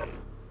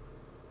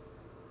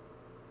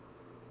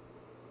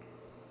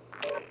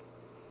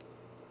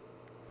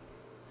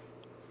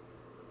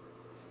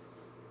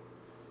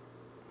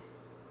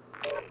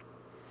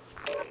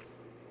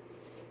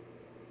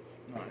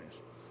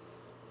 Nice.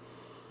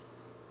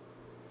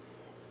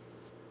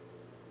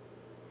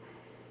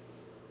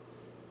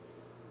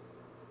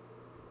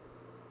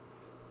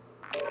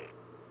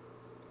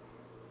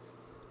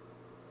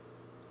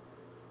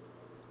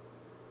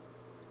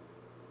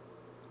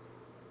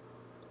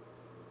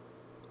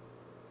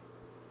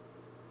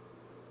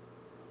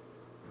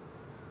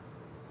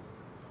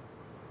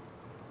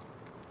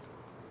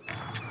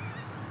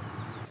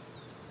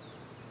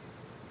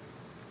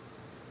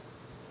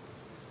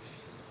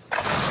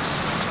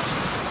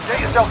 Get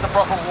yourself the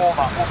proper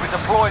warm-up. We'll be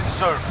deploying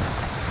soon.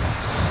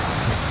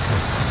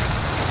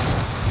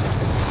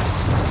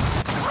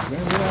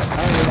 Remember that? I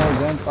don't even know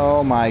guns.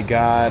 Oh my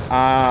god.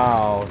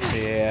 Ow.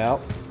 Yeah.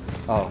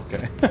 Oh,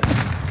 okay.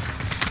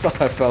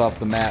 Thought I fell off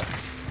the map.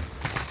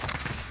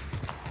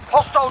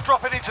 Hostile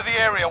dropping into the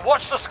area.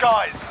 Watch the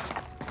skies.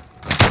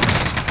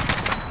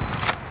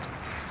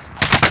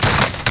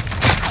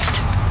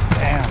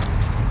 Damn.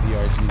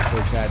 ZRG is so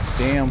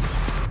goddamn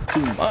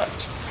too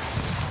much.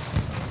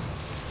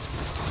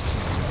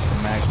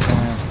 Max 10.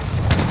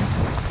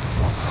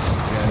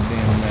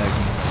 Goddamn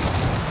Magnum.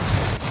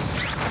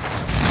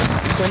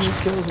 How many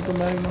kills with the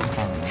Magnum? I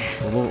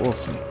don't know. We'll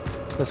see.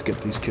 Let's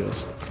get these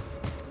kills.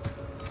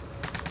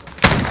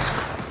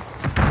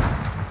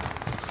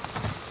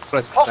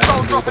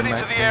 Hostile dropping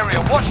into the area.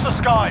 Watch the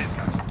skies.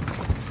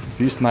 If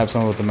you snipe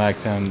someone with the Mag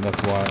 10,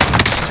 that's why.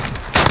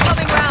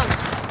 Coming round.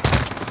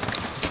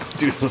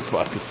 Dude was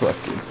about to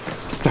fucking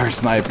start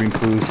sniping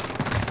fools.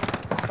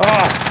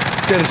 Ah!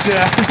 Get the shit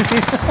out of me.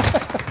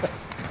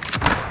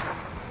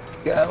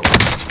 Go.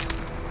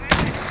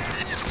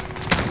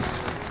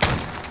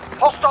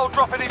 Hostile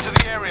dropping into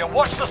the area.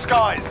 Watch the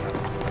skies.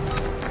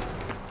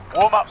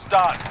 Warm-up's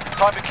done.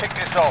 Time to kick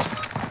this off.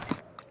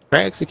 Can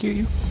I execute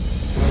you?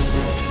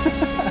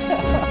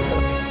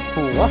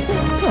 What?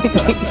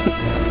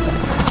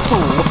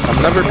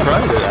 I've never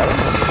tried it. I don't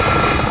know.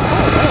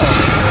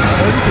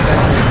 Well, you can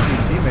actually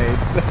execute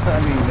teammates. I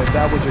mean, if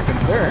that was your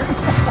concern.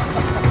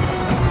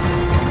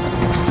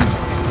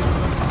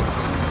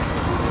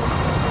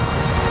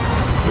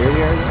 Where are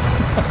you?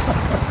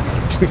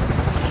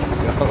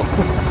 Go.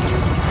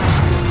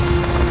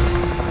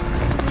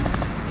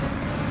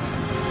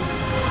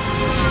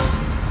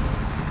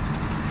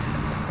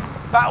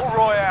 Battle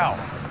Royale.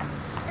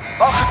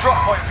 Mark the drop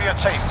point for your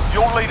team.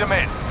 You'll lead them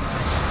in.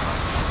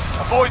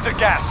 Avoid the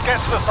gas. Get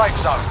to the safe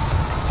zone.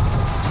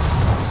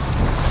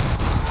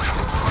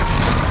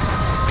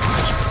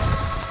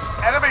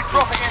 Enemy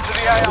dropping into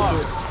the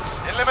AO.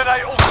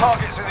 Eliminate all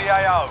targets in the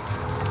AO.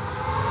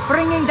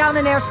 Bringing down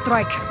an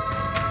airstrike.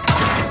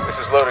 This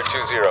is Loader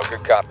 2-0.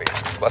 Good copy.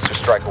 Cluster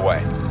strike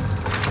away.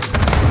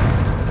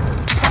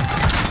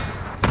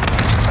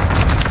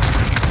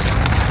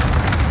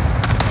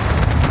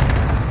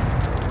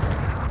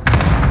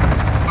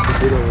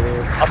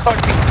 Assault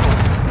pistol.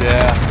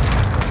 Yeah.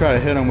 Try to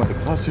hit him with a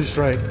cluster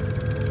strike.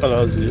 Oh,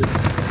 that was it.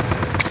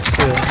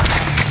 Yeah.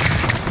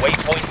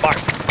 Waypoint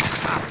marked.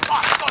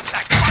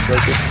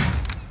 Like it.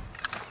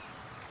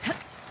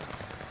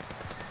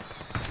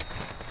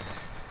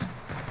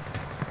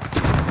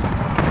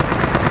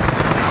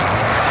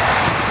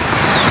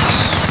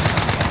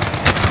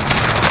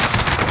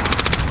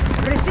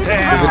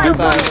 Damn, I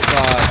thought,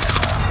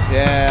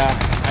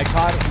 yeah, I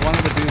caught one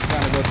of the dudes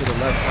trying to go to the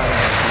left side of the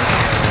beach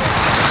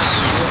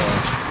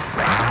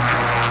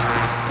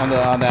area.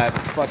 On that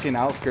fucking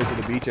outskirts of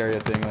the beach area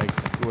thing, like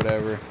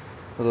whatever,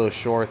 the little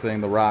shore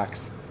thing, the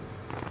rocks.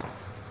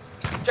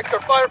 Check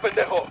your fire,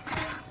 pendejo.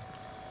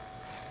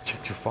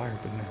 Check your fire,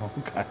 but no,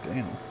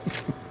 goddamn.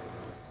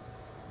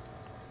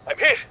 I'm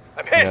hit.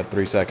 I'm hit. I got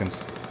 3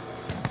 seconds.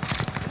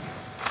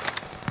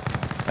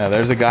 Yeah,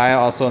 there's a guy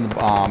also in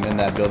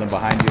that building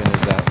behind you, and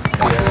there's that.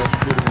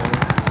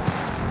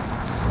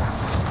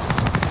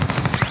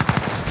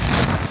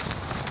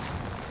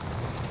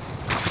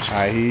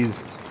 Alright, he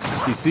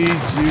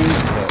sees you,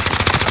 but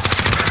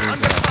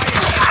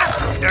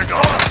They're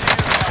gone.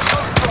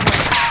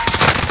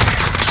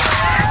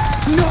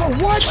 no,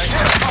 what?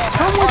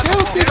 How much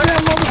health did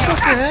that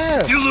motherfucker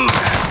have? You lose.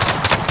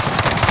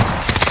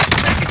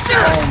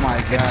 Oh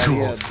my god, he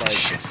had like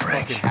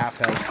fucking half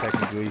health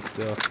technically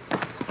still.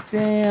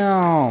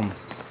 Damn.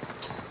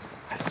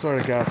 I swear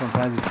to God,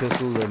 sometimes these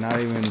pistols are not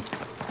even.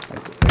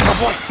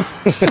 Fuck.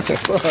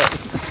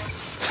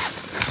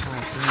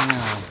 God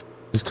damn.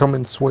 Just come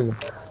and swing.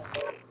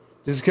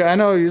 I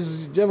know you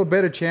have a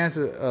better chance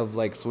of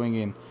like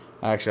swinging.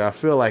 Actually, I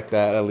feel like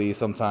that at least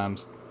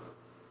sometimes.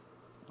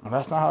 And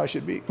that's not how it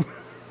should be.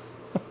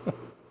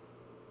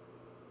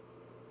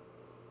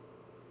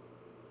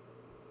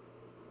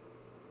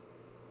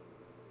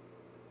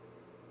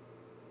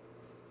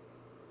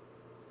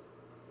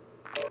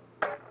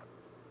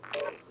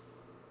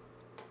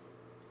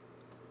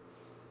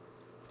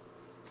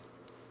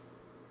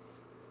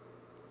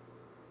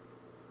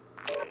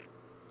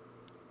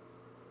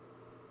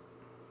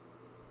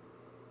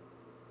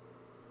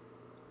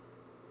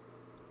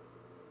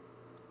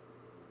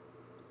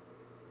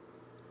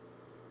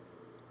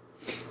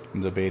 I'm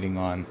debating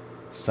on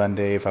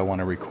Sunday if I want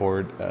to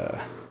record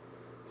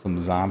some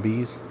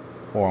zombies,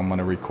 or I'm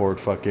gonna record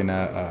fucking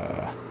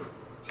what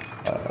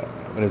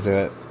is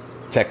it?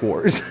 Tech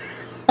Wars.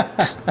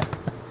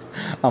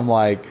 I'm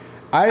like,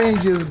 I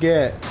didn't just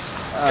get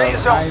Get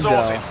yourself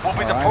sorted. We'll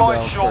be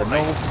deployed for shortly.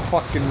 no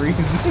fucking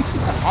reason.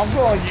 I'm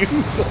gonna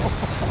use them.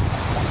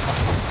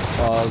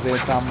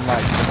 This time I'm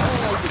like,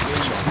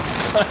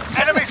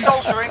 Enemy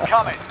soldier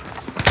incoming.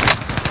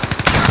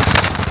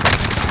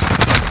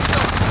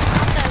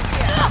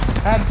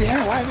 God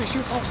damn it, why is it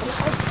shoot off so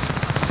loud?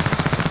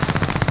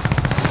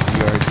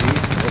 DRG,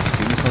 let's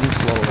do something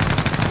slowly.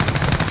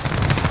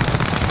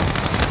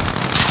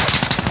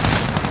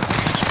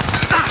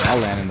 I'll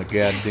land in the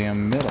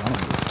goddamn middle. I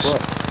don't give a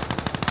fuck.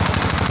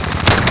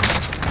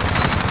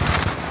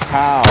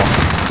 How?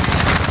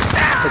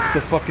 It's the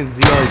fucking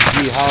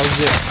ZRG. How is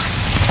it?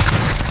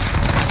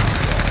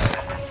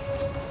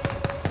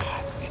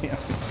 God damn. I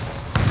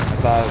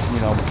thought, you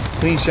know,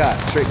 clean shot,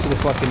 straight to the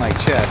fucking like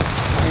chest.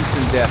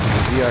 Instant death in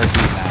the ZRG.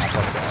 Nah,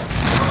 fuck that.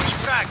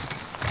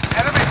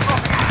 Enemy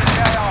dropping into the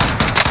AR.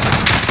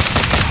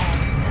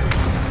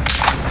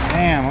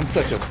 Damn, I'm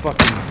such a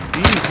fucking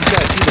beast. You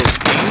guys see those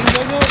games I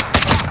got?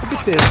 Look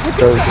at this. Look at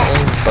Those that.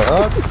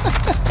 aimbot.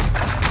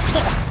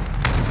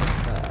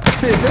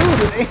 If it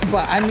was an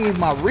aimbot, I need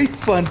my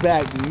refund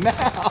back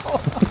now.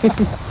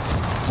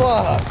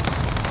 Fuck.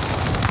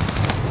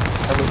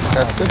 I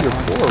said you're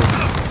poor.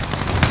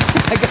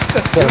 I got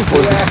the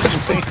stupid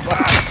ass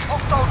aimbot.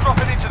 Hostile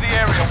dropping into the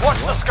area.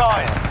 Watch the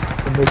skies.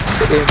 And they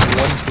aim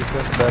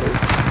 1% better.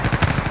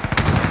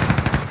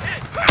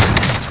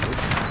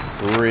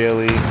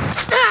 Really?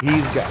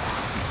 He's got.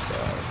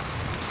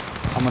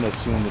 I'm gonna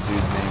assume the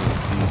dude's name is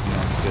D's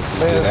now because he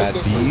did add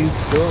D's.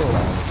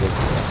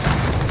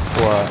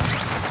 What?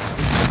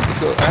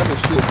 So I have a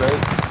shield,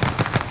 right?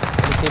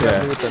 He came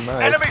at me with the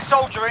knife. Enemy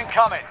soldier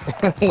incoming.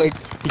 Like,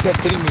 he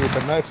kept hitting me with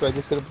the knife, so I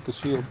just hit him with the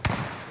shield.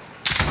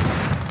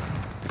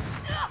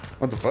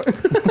 What the fuck?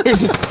 We're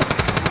just...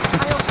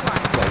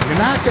 Like, you're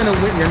not gonna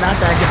win. You're not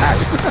that guy.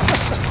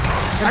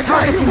 They're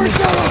targeting me.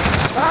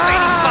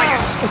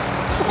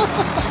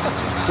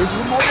 There's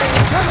one more guy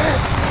coming.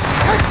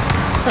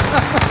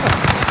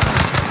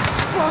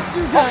 Fuck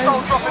you guys.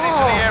 Hostile dropping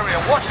into the area.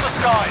 Watch the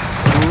skies.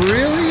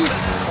 Really?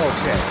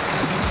 Okay.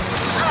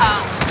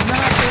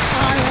 Not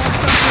if I have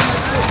something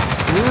like this.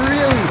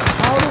 Really?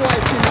 How do I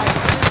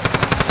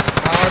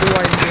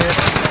miss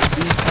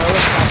the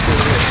helicopter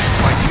hit?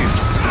 Like you.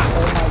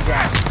 Oh my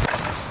god.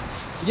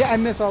 Yeah, I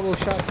missed all those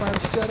shots, man.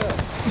 Shut up.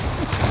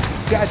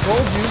 See, I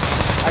told you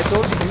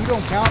you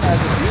don't count as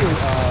a viewer,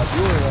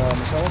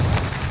 Michelle.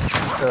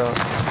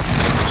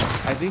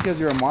 I think because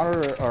you're a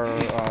monitor, or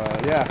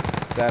yeah,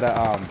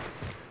 that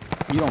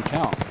you don't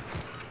count.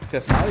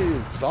 Because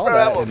Smiley saw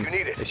that and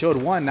it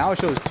showed 1, now it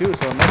shows 2.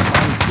 So unless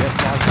Smiley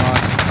just logged on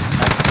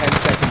like 10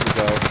 seconds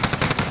ago,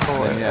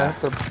 then Yeah. I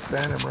have to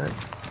ban him, right?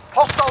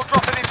 Hostile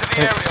dropping into the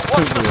area.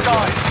 Watch the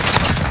skies.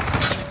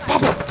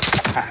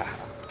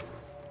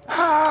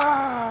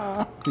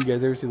 You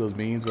guys ever see those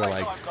memes where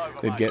like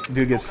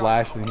dude gets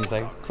flashed and he's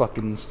like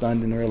fucking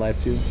stunned in real life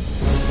too?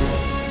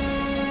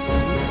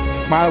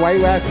 Smiley, why are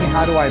you asking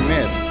how do I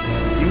miss?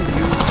 You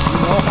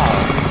know how.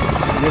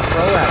 You're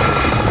pro at it.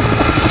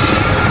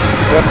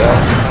 What the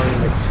hell? How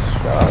many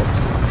shots?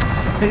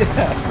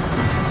 Yeah.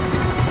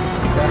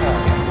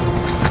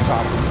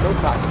 Don't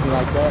talk to me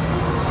like that.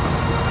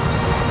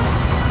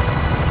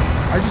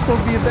 Are you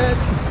supposed to be a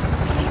bitch?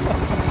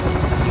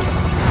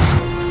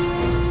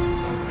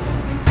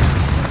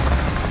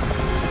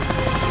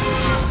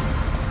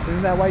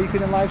 Isn't that why you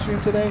couldn't live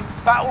stream today?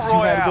 Battle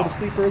You had to go Royale. to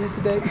sleep early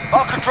today?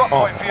 Mark a drop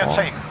point for your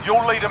team.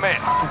 You'll lead them in.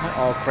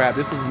 Oh crap,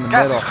 this is in the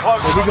Gas middle. is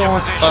close Where we from your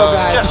going? position. Oh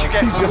god, Suggest you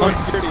get he's to joined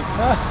the security.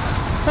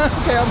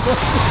 Okay, I'm going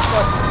to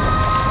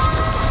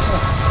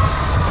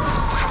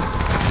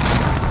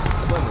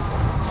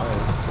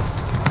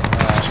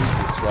he's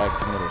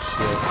distracting little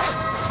shit.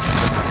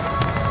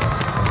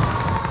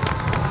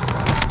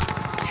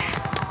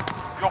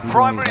 Your Even when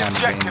primary he's on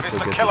the game, objective he is still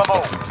to gets kill them his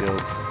all. fucking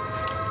killed.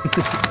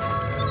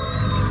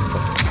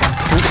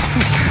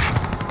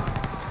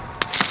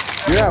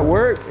 You're at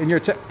work and you're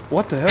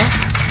what the hell?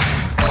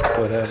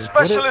 Whatever.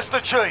 Specialist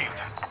achieved.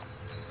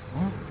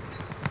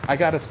 I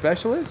got a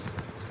specialist?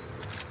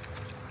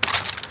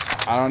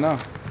 I don't know.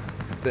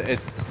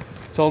 It's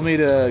told me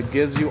to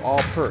gives you all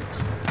perks.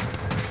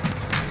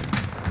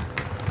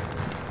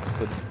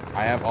 So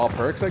I have all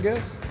perks, I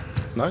guess?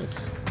 Nice.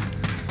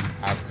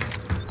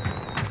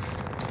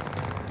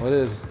 What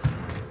is?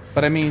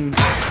 But I mean,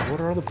 what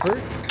are all the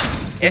perks?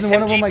 Isn't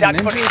one of them like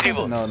ninja or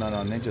something? No,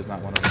 ninja's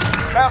not one of them.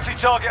 Bounty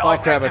target Oh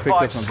crap, I picked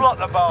up identified. something. Slot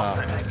the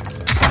bastard.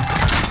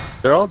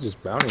 They're all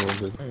just bounty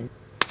ones, I think.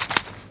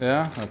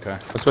 Yeah? Okay.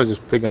 That's why I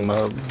just pick them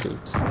up.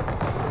 Because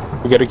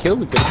we gotta kill.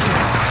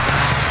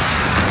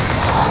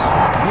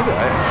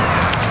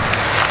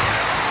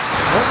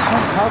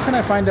 How can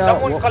I find out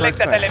Someone what collect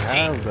perks that I LMG.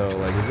 have though?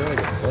 Like, is there like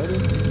a button?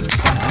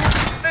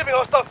 Receiving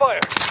hostile fire.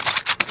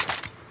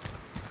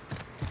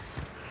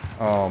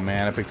 Oh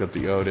man, I picked up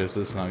the Otis.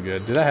 That's not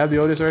good. Did I have the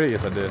Otis already?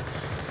 Yes, I did.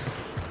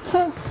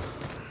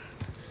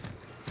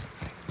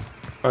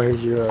 Oh,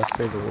 here's your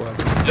favorite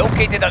weapon.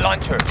 Located a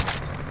launcher.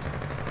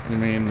 I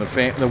mean,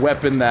 the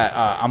weapon that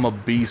I'm a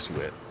beast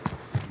with.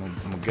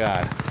 I'm a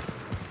god.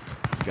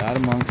 God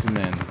amongst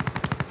men.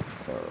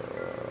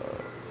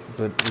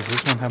 But does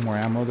this one have more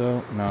ammo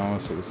though? No,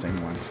 it's the same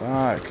one.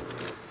 Fuck.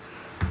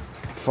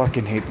 I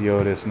fucking hate the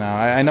Otis now.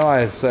 I know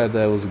I said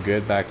that it was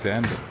good back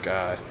then, but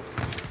god.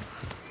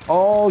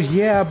 Oh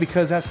yeah,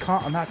 because that's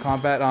not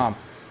combat.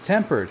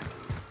 Tempered.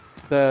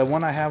 The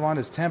one I have on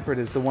is tempered.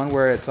 Is the one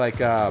where it's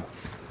like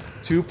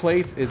 2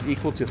 plates is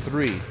equal to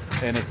 3,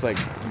 and it's like,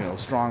 you know,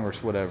 strong or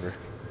whatever.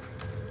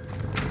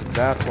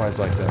 That's why it's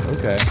like that.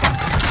 Okay.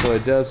 So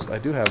it does. I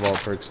do have all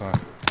perks on.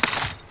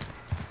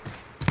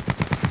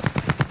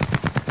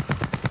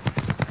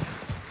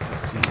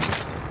 Let's see.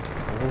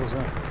 What was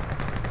that?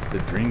 The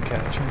dream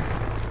catcher.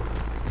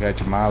 Got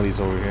your Molly's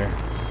over here.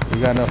 You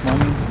got enough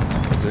money?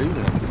 Is there even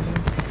enough money?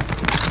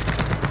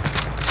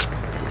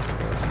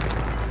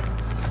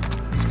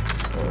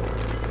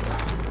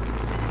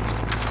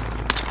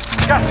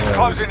 Gas is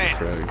closing in.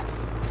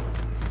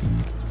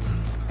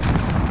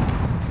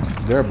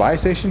 Is there a buy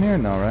station here?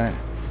 No, right?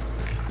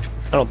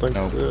 I don't think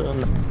Nope. so.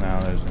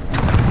 No, there's no.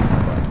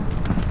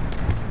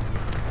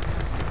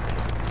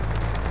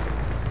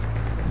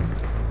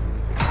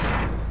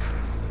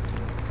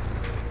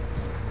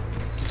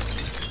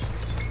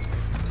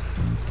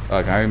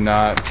 Like, I'm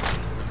not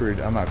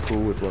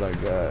cool with what I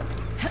got.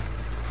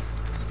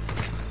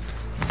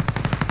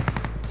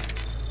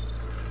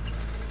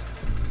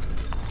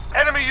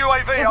 Enemy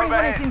UAV Everyone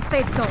overhead. is in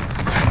safe zone.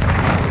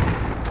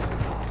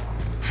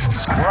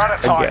 We're out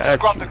of time. got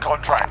Scrub you. the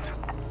contract.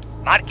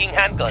 Marking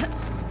handgun.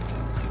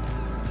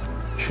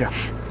 Yeah,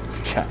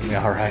 got me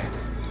all right.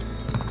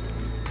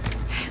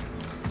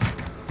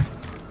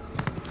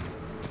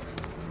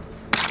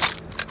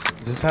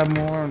 Does this have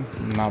more?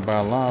 Not by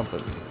a lot,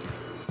 but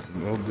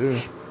will do.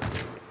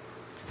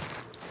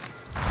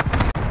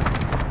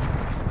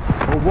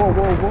 Whoa,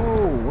 whoa,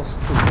 whoa! What's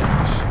the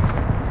dash?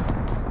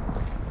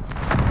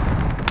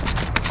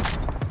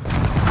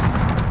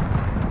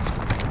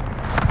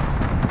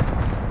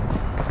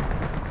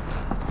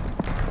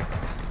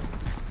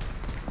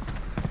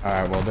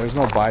 Alright, well, there's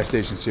no buy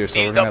stations here, so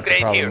we're gonna have to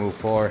probably move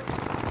forward.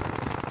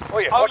 Oh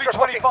yeah, Only watch your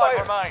fucking 25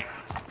 fire. remain.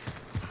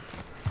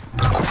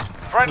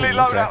 Friendly Okay.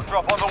 loadout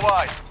drop on the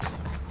way.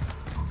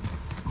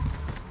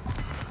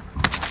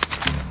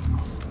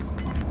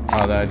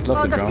 Oh, I'd love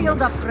On the the drone.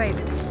 field upgrade.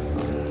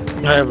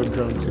 I have a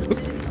drone too.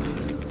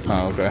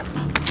 Oh, okay.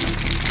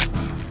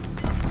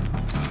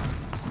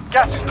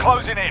 Gas is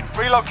closing in.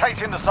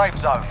 Relocating the safe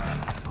zone.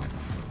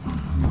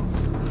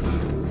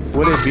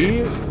 Would it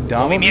be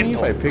dumb of me if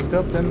Movimiento. I picked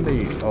up then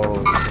the... Oh,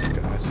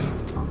 okay, I see.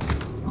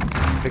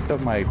 Picked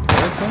up my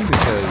perk then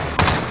because...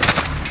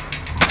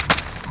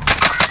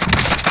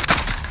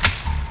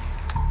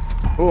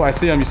 Oh, I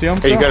see him. You see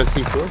him? Hey, you still? got a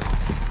C4?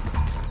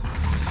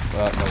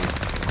 No.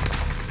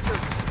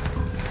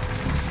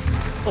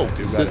 Oh, Dude,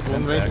 got assist a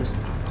elimination.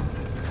 syntax.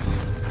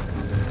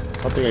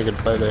 I think I can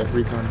fly the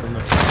recon from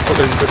there. Oh,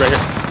 there's a dude right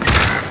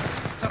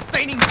here.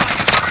 Sustaining fire.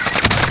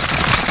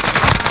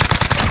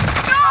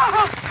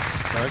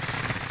 Nice.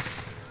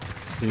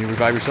 Can you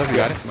revive yourself? You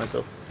got it?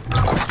 Myself.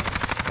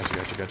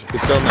 Gotcha.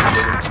 He's still in that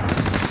building.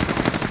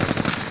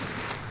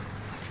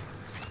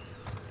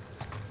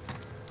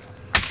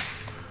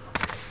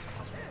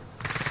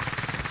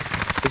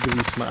 Look at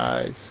these my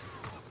eyes.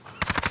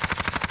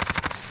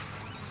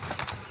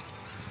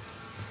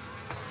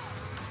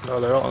 Oh,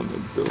 they're all in the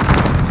building.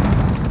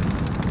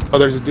 Oh,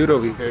 there's a dude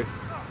over here.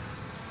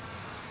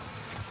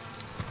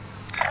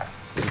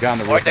 There's a guy on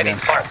the roof Mark that again.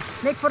 is mark.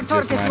 Make for Just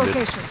target landed.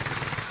 location.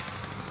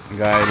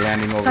 Guy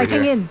landing over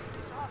Sighting here. in.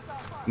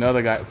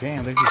 Another guy.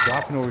 Damn, they're just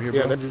dropping over here,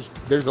 Yeah, bro.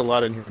 there's a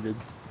lot in here, dude.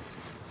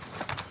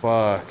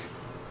 Fuck.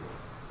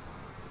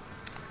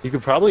 You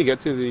could probably get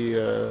to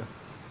the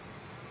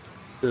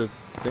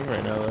thing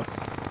right now, though.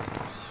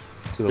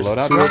 To the There's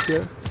loadout two door? up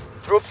here.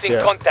 Troops in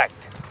Yeah. contact.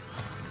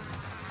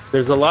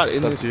 There's a lot in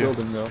It's up this to you.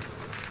 building, though.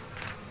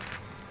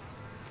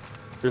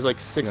 There's like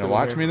 6 You of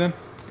gonna them watch here. me then?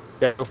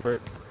 Yeah, go for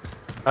it.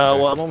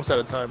 Well, I'm almost out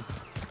of time.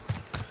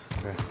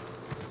 Okay.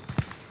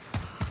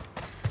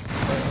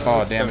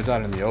 Oh, damn, it's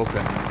out in the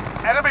open.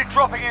 Enemy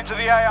dropping into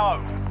the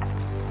AO.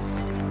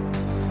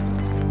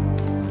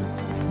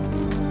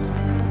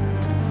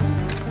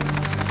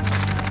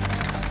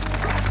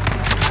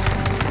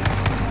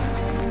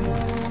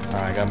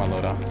 Alright, I got my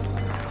loadout.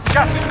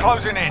 Gas is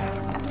closing in.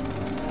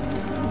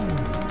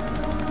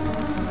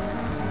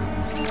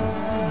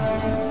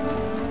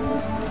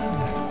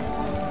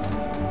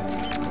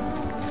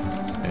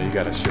 Yeah, you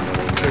got a shitload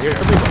over Right there. here,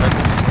 everyone.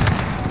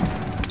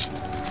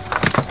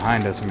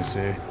 Behind us, let me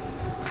see.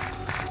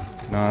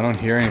 No, I don't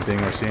hear anything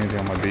or see anything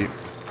on my beat.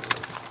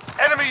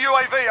 Enemy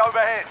UAV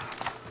overhead.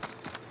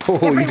 Oh,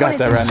 you Everyone got is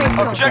that in right safe in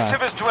the zone.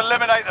 Objective is to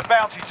eliminate the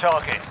bounty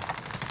target.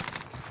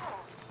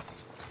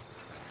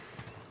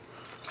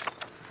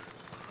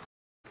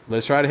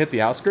 Let's try to hit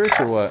the outskirts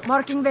or what?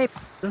 Marking vape.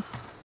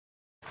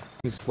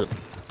 He's flipping.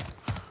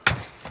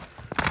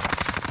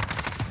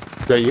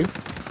 Is that you?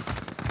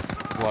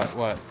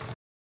 What?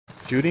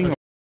 Shooting? Or?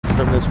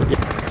 From this one?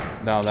 Yeah.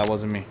 No, that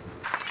wasn't me.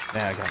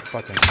 Yeah, I got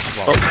fucking.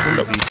 Oh,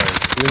 window. He's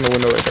in the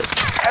window right there.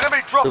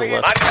 Enemy dropping To the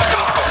into left. the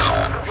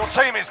AO. Your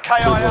team is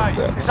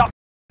KIA. It's up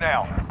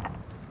now.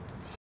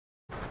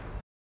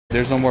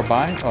 There's no more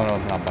buy? Oh no,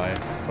 not buy.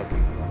 Fucking.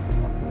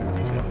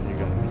 You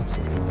got it.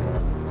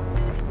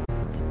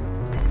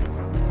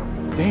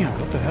 Damn,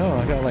 what the hell?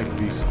 I got like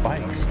these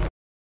spikes.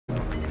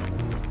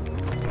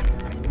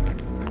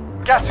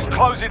 Gas is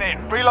closing in.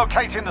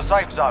 Relocating the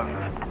safe zone.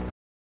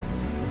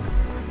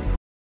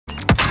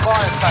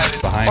 Fire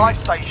sale. Behind Buy me.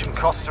 station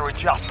costs are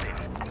adjusted.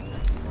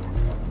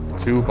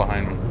 Two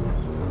behind me.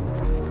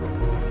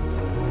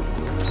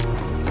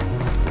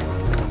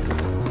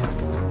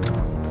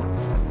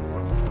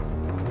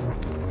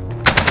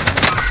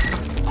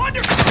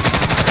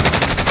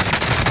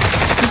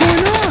 What's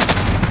going on?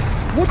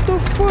 What the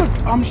fuck?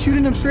 I'm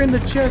shooting him straight in the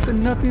chest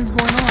and nothing's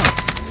going on.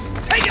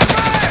 Taking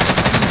fire!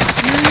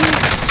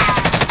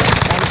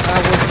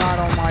 That was not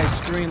on my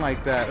screen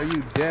like that. Are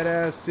you dead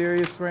ass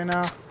serious right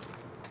now?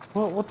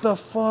 What the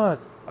fuck?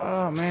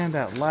 Oh man,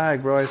 that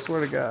lag, bro. I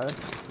swear to God.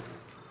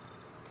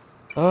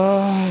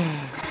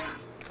 Oh.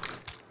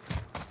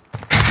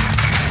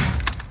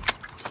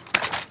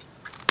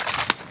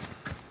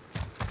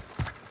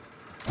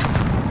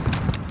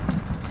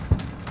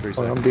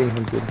 Oh, I'm being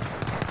hunted.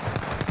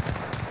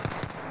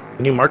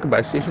 Can you mark a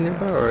buy station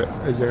nearby, or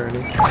is there any?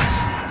 I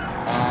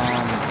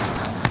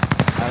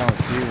don't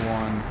see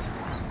one.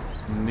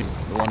 The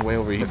one way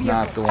over here. If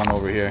not, the one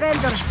over here.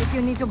 Vendors if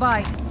you need to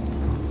buy.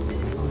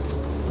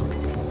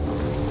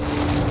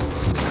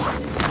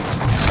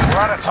 We're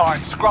out of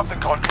time. Scrub the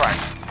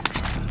contract.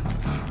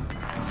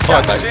 Oh,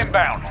 I Gas thought is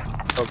inbound.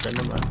 Okay,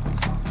 never mind.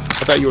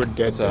 I thought you were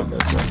dead. What's up?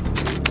 That's why.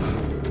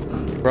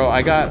 Bro,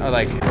 I got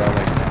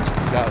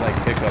got like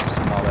pickups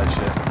and all that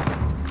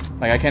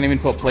shit. Like I can't even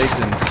put plates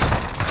in.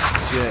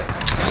 Shit.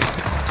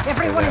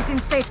 Everyone Yeah. is in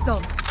safe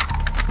zone.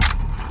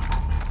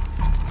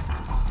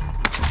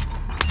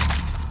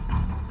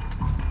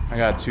 I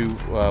got two,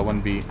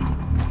 one beat.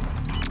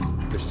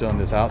 They're still in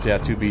this house. Yeah,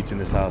 2 beats in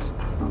this house.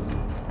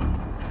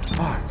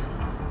 Fuck.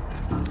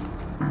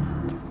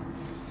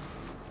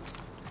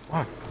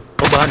 Fuck.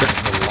 Oh, behind us.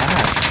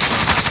 Relax.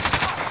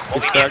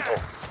 He's Moving back.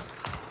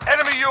 info.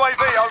 Enemy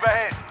UAV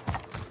overhead.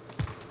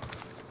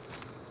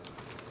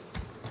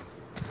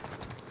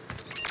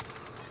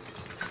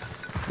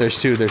 There's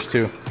two.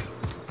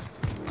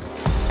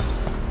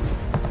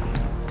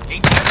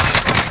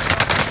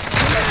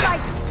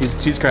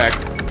 Sights. He's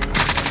cracked.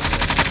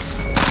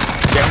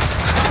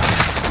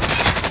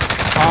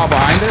 Oh,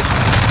 behind us?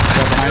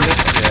 They're behind us?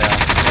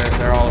 Yeah,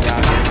 they're all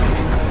around here.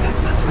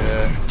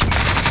 Yeah.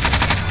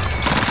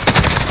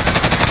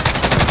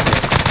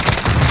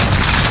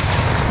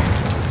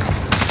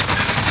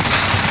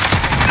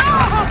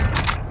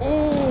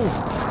 Oh!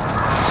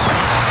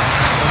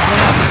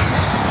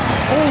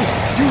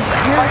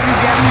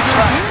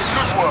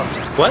 Good work.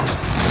 What?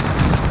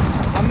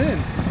 I'm in.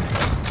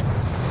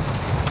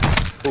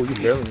 Oh, you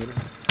barely hit him.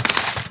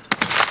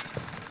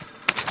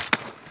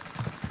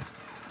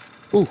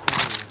 Ooh.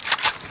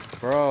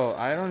 Bro,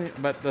 I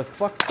don't. But the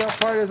fucked up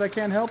part is I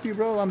can't help you,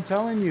 bro. I'm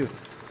telling you,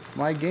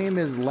 my game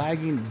is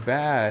lagging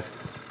bad.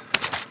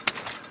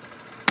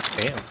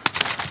 Damn.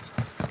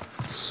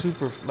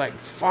 Super, like,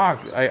 fuck.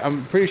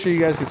 I'm pretty sure you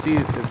guys can see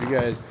it if you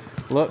guys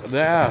look.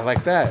 Yeah,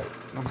 like that.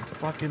 I'm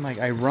fucking like,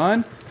 I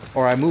run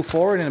or I move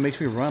forward and it makes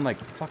me run like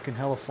fucking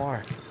hella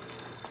far.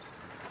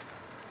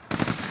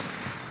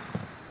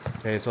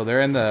 Okay, so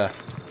they're in the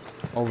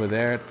over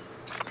there.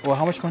 Well,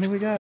 how much money we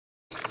got?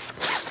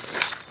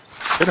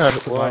 They don't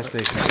have The buy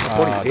station.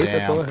 48,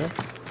 that's all I Damn. have.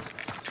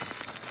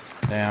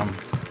 Damn.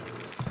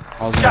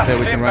 I was gonna say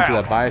we can run to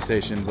that buy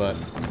station, but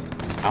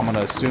I'm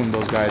gonna assume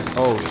those guys.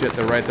 Oh shit,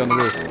 they're right on the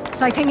roof.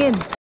 Sighting in.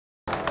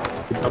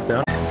 Up,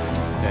 down.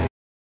 Yeah.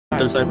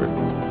 Other side.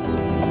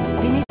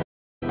 We need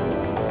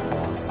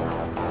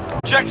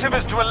Objective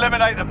is to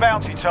eliminate the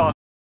bounty target.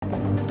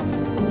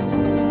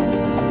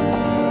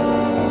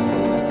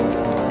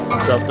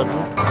 Drop them.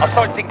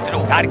 Assaulting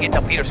through. Target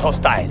appears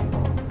hostile.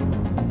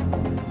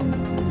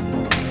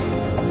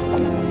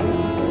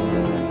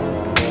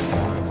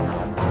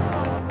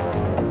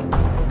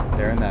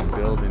 They're in that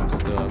building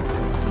still.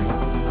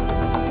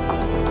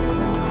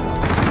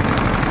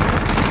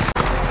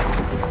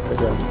 That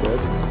guy's dead.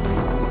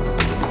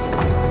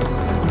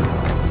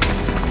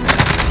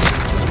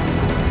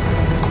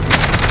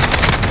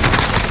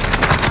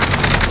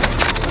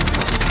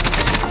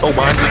 Oh,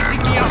 behind me.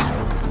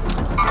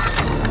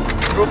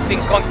 Troops in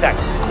contact.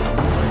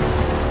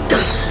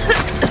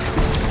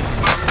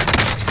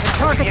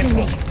 targeting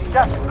me.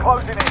 Gas is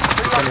closing in.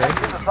 Relocate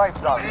to the safe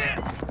zone.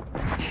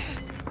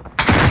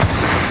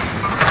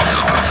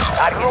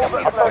 Target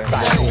appears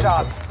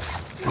hostile.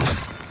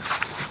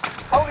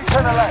 Only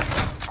 10 are left.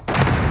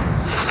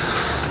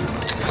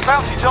 The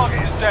bounty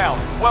target is down.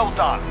 Well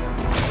done.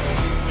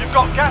 You've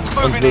got gas I'm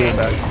moving moving in.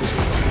 back.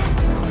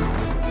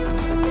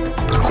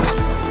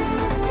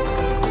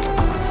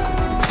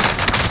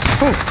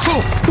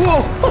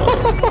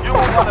 You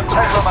will one of 10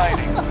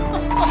 remaining.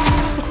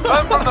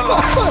 Learn from the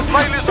loss.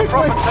 Failures are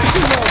property.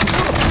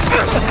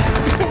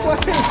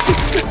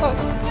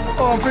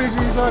 Oh, I'm pretty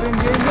sure you saw it in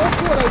game.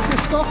 That's what I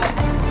just saw.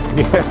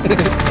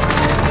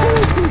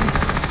 Holy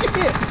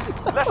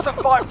shit! Less than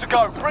 5 to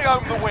go. Bring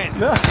home the win.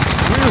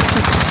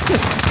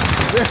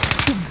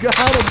 There's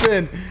gotta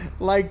been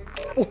like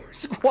 4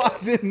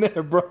 squads in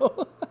there,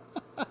 bro.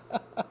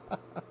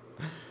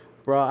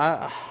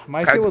 Bro,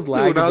 my shit was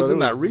lagging. When I was bro. in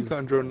that It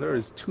recon drone, there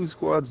was 2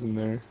 squads in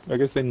there. I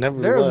guess they never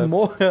There was left.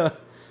 more.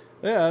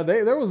 Yeah,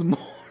 there was more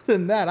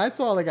than that. I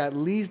saw like at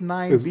least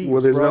 9 beats,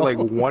 Well, there's bro. not like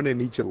 1 in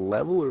each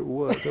level or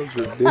what? That was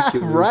ridiculous.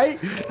 Right?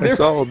 I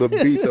saw all the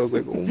beats. I was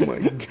like, oh my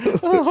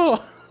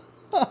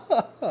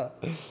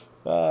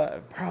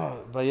god.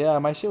 Bro, but yeah,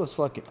 my shit was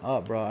fucking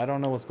up, bro. I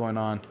don't know what's going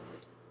on.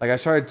 Like I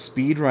started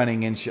speed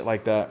running and shit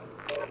like that,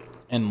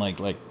 and like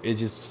it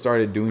just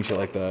started doing shit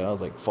like that. I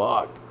was like,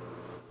 fuck.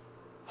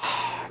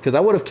 Because I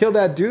would have killed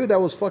that dude that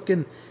was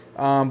fucking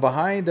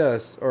behind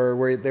us, or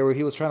where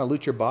he was trying to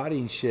loot your body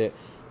and shit.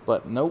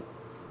 But nope,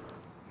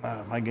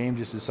 my game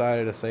just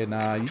decided to say,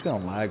 nah, you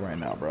gonna lag right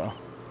now, bro.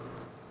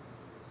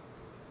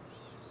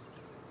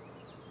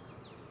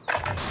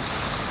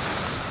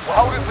 We're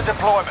holding for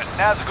deployment.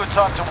 Now's a good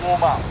time to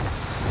warm up.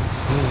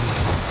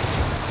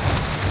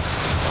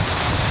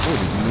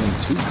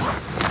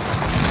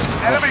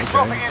 Enemy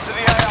dropping into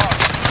the AR.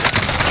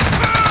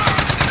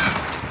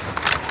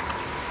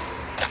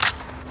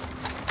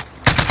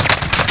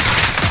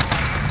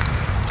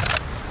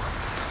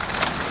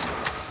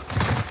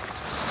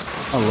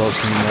 I love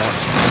seeing that.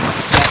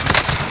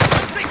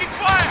 Taking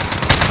fire!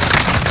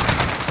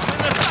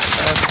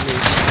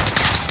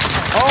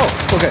 Oh,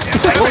 okay.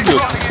 Enemy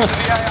dropping into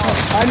the AR.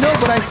 I know,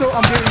 but I'm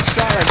getting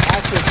shot at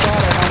actual shot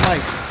at. I'm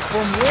like,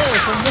 from where?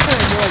 And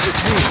they're like,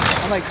 it's me.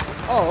 I'm like,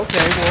 oh,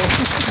 okay, well,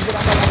 but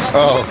I'm like,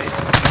 Oh.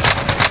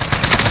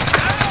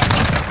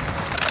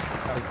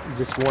 I was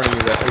just warning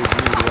you that it was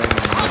me landing.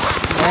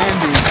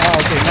 Landing.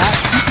 Oh, okay, not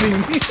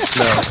shooting me.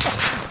 No.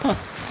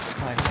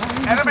 Like,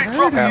 oh, Enemy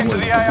dropping into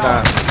the AR.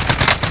 Nah.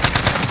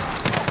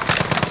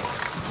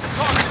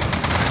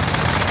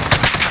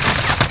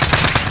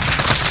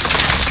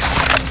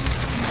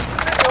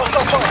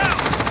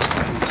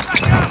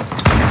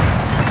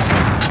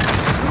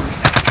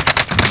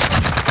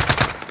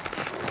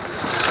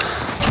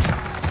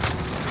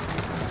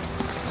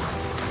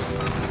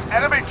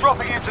 Enemy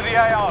dropping into the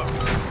AO.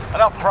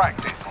 Enough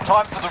practice.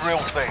 Time for the real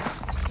thing.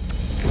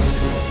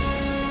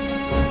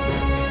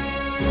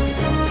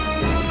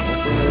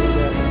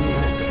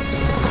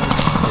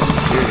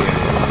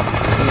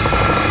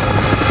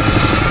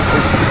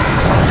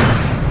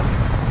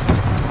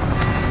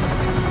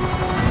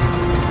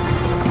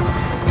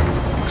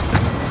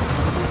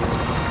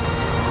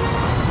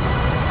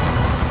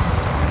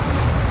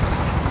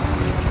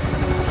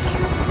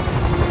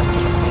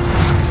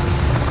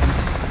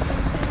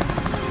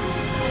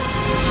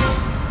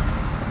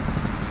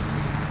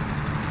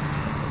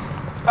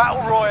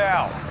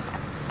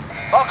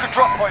 a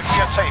drop point for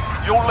your team.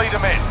 You'll lead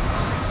them in.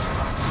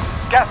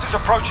 Gas is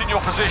approaching your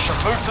position.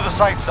 Move to the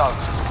safe zone.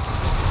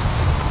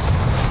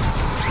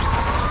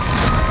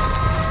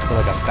 I feel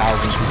like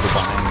 1,000 people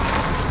behind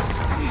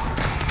me.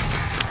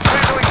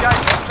 Clear to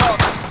engage on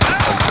target.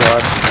 Oh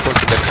god, I'm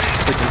supposed to get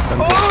freaking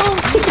tons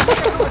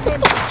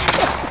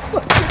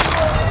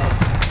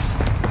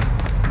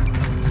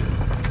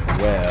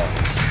Well.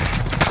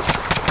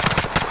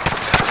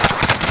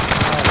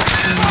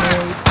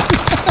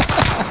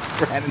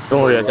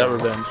 Don't worry, I got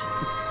revenge.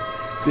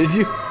 Did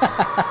you? Nice.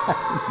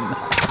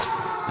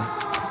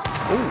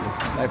 Oh,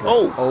 sniper.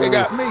 Oh, they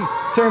got me.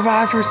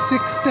 Survive for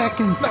 6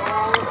 seconds. No.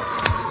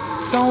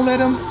 Don't let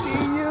them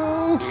see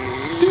you.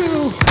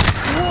 2,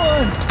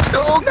 1.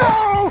 Oh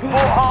no!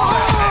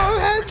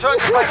 Return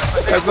to base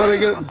for I thought I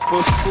got it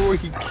before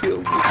he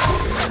killed me.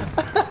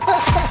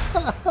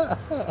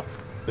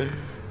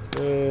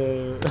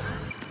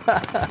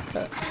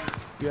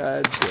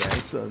 God damn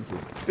sons of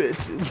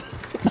bitches.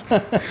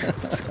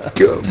 Let's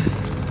go.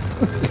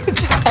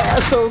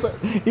 Assholes.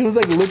 He was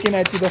like looking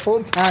at you the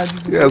whole time.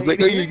 Just Yeah, I was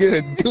like, are you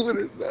gonna do it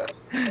or not?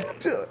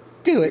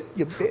 Do it,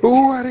 you bitch.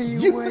 What are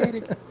you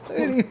waiting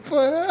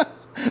for?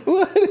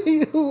 What are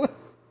you?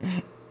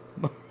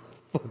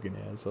 Fucking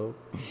asshole.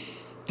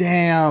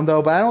 Damn,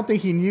 though, but I don't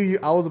think he knew you.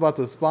 I was about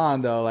to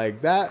spawn though,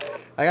 like that.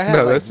 Like I had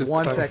no, like that's just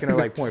 1 second or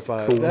like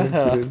 0.5.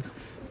 Coincidence.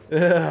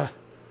 Yeah.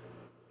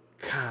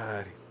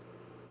 God.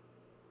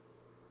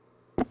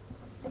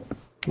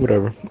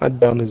 Whatever. I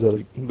downed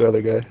the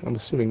other guy. I'm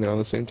assuming they're on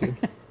the same team.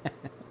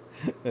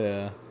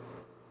 Yeah.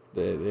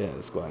 They had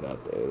a squad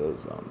out there that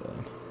was on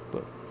them.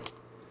 But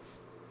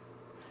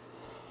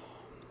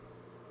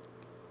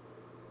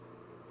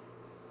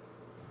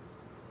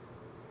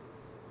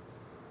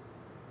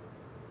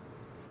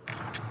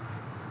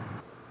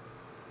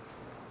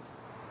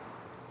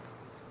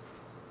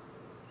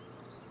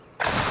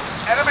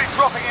enemy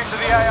dropping into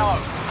the AO.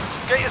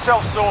 Get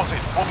yourself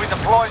sorted. We'll be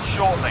deploying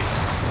shortly.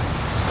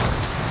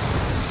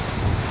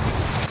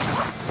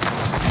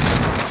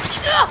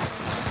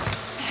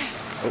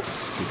 oh,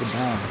 keep it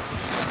down.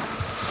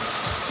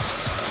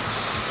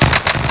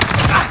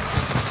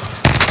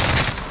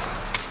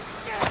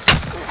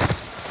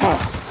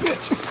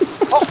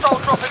 Hostile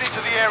dropping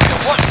into the area.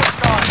 Watch the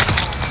sky.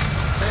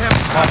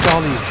 Watch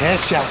all these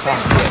headshots on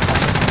me.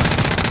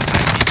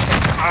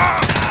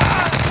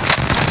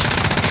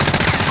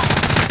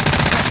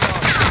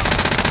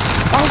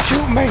 Don't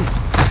shoot me!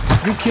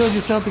 You killed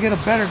yourself to get a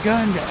better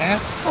gun, you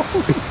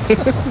asshole.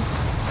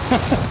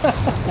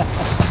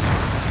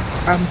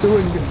 I'm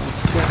doing this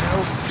to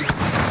help.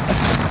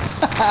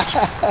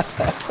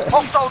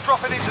 Hostile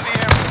dropping into the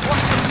area.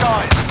 Watch the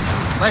skies.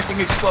 Planting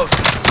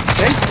explosive.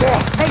 Stay still.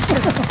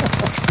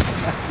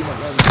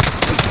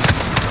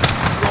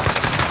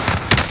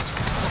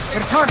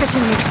 They're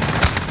targeting me.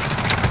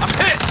 I'm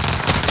hit.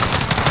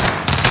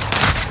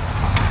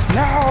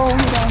 No,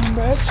 you dumb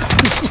bitch.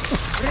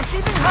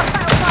 Receiving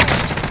hostile fire.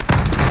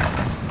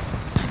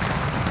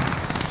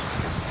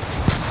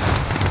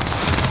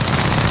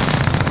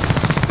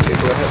 Okay,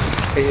 do I have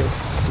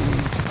KSP?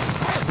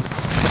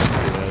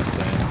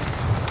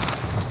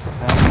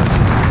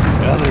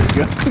 Oh, there you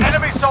go.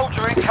 Enemy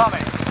soldier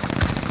incoming.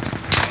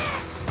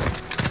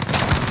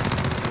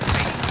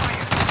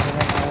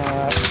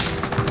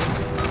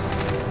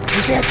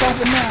 You can't stop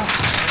it now.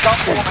 Gun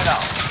warming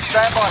up.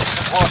 Stand by for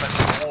deployment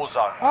to the war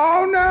zone.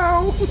 Oh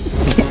no!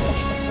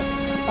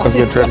 I was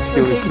gonna try to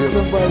steal your kill.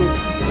 Somebody,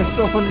 and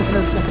someone then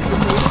assassinated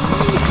me.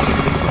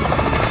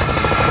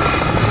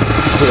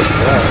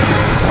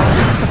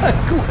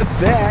 Clip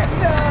that.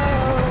 No!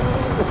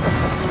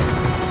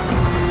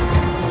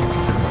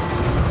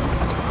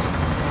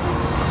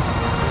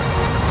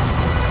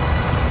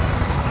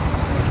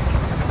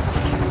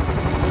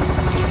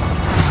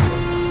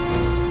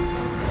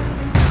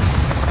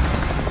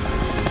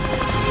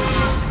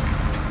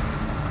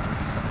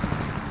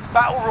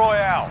 Battle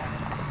Royale.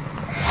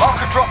 Mark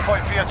a drop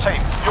point for your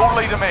team. You'll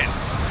lead them in.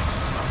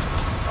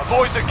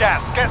 Avoid the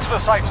gas. Get to the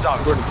safe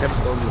zone.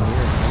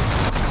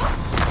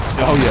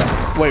 Oh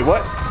yeah. Wait,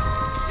 what?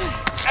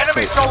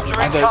 Enemy soldier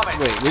incoming.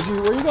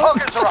 Where you go?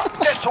 Targets are up.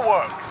 Get to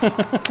work.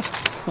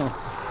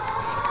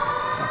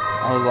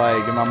 I was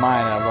like, in my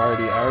mind, I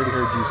already heard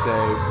you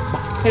say.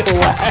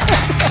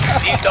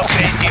 Need the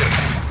venue.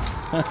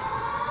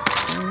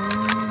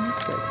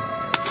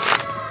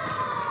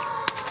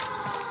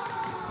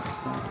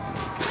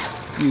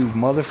 You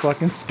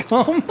motherfucking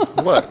scum!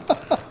 What?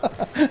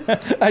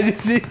 I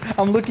just see.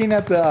 I'm looking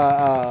at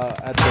the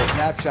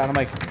snapshot. I'm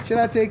like, should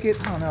I take it?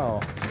 Oh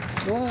no.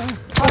 What?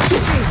 Oh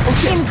shit! Oh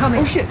shit! Incoming.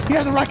 Oh shit! He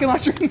has a rocket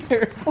launcher in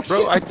there. Oh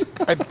Bro, shit!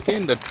 I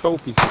pinned a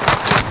trophy.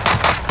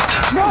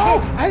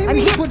 No! I didn't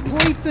even put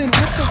plates in.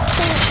 What the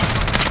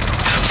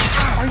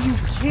fuck? Are you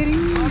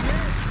kidding me?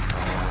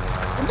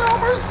 No,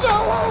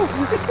 Marcelo!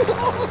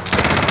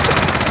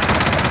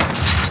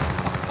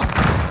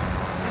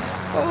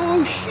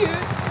 Oh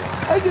shit!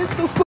 I did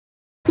the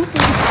stupid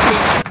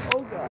shit.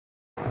 Oh god.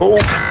 Oh,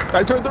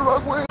 I turned the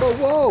wrong way. Whoa,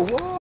 whoa,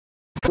 whoa.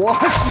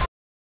 What?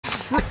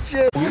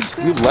 Shit.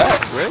 You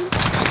left, right?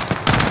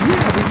 see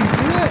it? Did you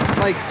see that?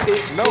 Like,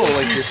 it No, goes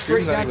like your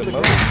straight screen's not down to even the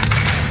loading. ground.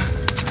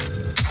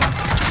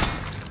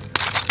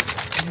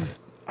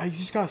 I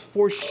just got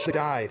forced to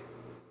die.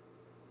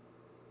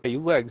 Hey, you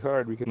lagged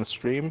hard. We can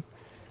stream.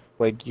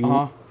 Like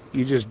you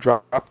just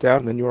dropped down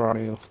and then you were on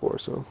the floor.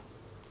 So.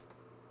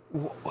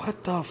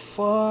 What the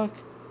fuck?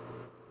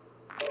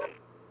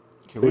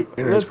 Okay,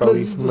 let's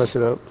probably mess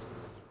it up.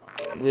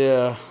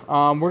 Yeah.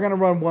 We're gonna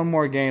run one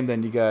more game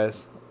then, you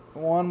guys.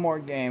 One more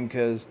game,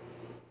 cause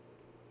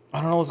I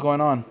don't know what's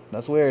going on.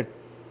 That's weird.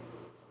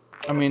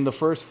 I mean, the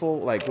first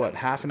full, like, what,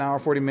 half an hour,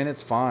 40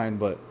 minutes, fine,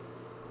 but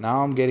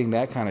now I'm getting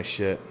that kind of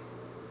shit.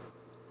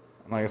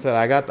 Like I said,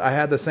 I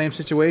had the same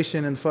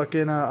situation in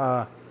fucking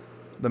the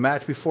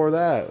match before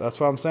that. That's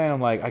what I'm saying. I'm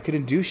like, I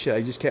couldn't do shit.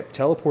 I just kept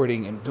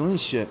teleporting and doing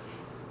shit.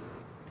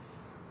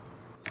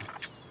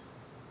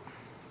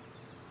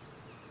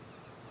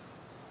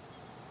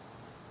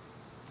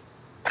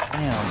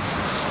 Damn.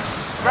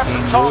 Grab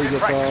some target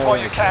practice while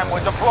you can.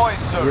 We're deploying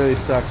It soon. really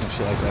sucks when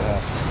shit like that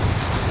happens.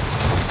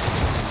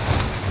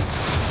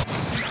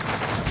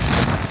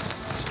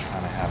 Just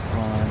trying to have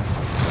fun.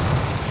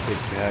 Big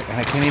back. And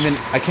I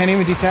can't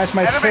even detach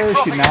my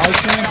parachute now. I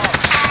can.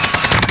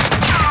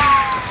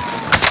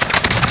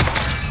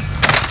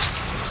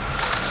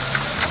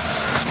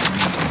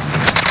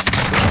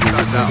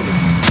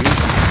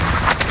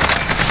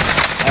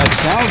 That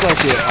sounds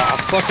like it. I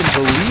fucking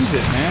believe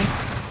it, man.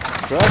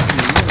 Trust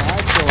me, I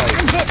feel like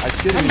I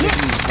shouldn't be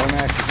making these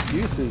dumbass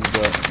excuses,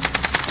 but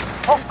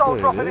Hostile There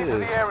it dropping into is.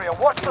 the area.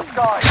 Watch the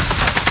sky.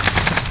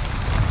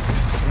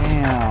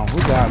 damn, who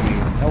got me?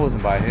 That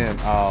wasn't by him.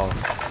 Oh,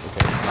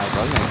 okay, sniper.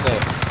 I was gonna say,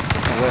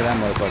 no way that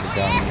motherfucker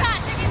got me.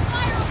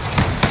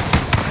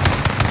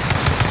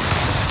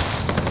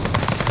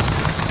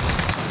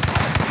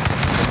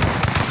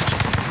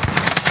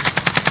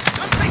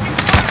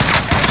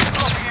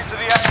 Dropping into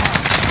the area.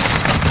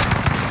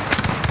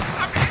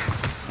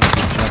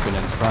 Jumping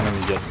in front of me,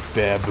 you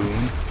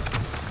baboon.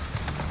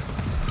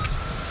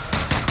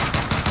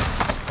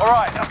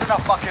 Alright, that's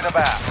enough fucking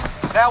about.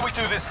 Now we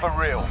do this for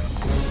real.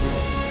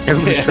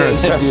 Everybody's trying to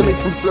assassinate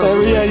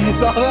themselves. Yeah, you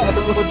saw that?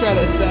 Everyone trying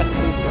to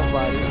assassinate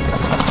somebody.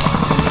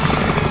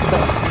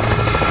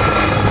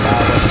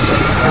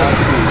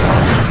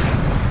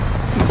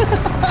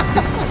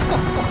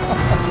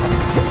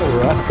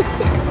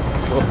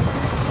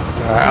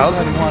 I was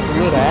gonna want the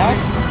little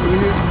axe.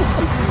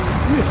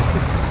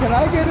 Can I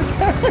get a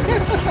turn?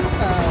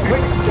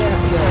 Which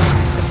character?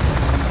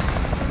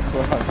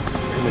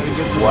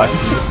 Just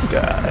watching the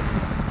sky.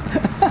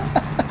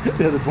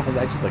 The other one's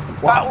actually like the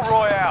Battle watch.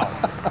 Royale.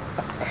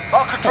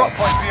 Mark a drop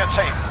point for your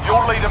team.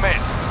 You'll lead them in.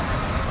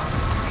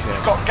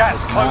 You've got gas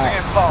closing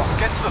in fast.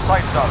 Get to the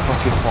safe zone.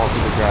 Fucking fall to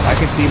the ground. I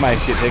can see my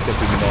shit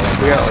hiccuping in there.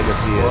 We got like a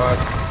squad.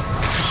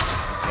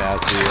 Yeah, I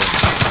see it.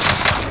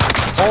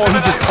 Oh, he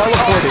just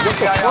teleported. What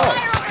the fuck?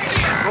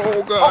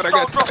 Oh god, I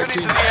got Hostile dropping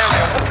into the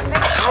area.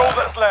 You're all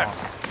that's left.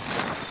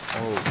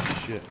 Oh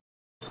shit.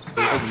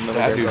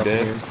 That dude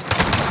dead.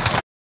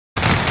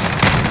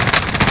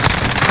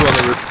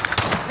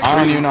 I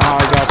don't even know how I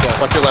got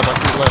that. Watch your left,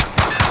 watch your left.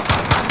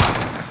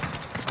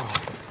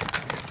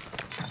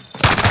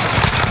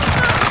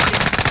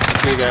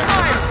 Okay, guys.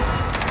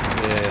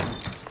 Yeah.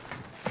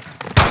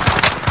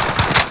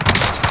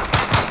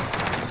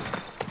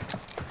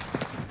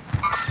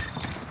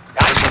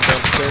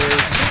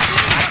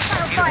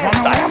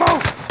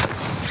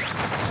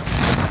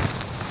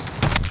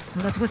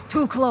 That was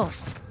too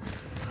close.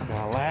 I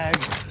got a lag. I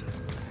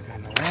got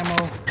no ammo.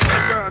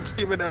 God,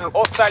 Steven out.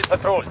 Hostile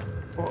patrol.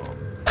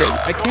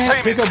 I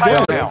can't pick up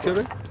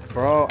gun.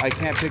 Bro, I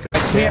can't pick up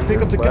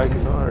the gun.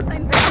 Lagging hard.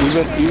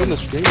 Even the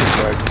stream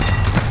is lagging.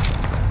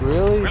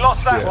 Really? We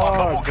lost that one,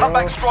 but we'll Fuck, come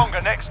bro. back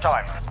stronger next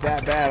time. It's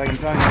that bad. Like I'm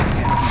telling you, I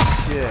can't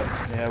see shit.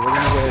 Yeah, we're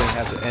gonna go ahead and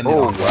have to end it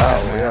Oh on wow,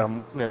 that,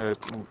 man.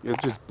 yeah, it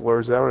just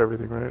blurs out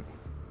everything, right?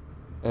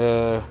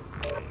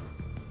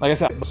 Like I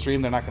said, the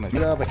stream, they're not gonna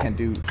do up. I can't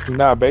do.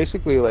 Nah,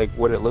 basically, like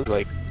what it looks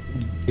like.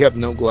 You have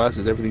no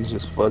glasses. Everything's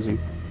just fuzzy.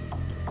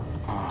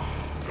 Oh,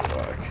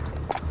 fuck.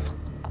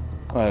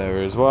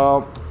 Whatever.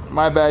 Well,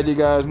 my bad, you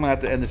guys. I'm gonna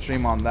have to end the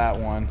stream on that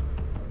one.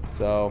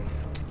 So,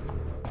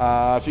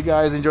 if you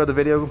guys enjoyed the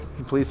video,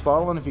 please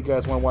follow, and if you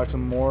guys want to watch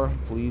some more,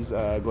 please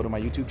go to my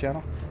YouTube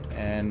channel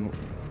and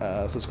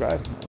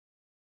subscribe.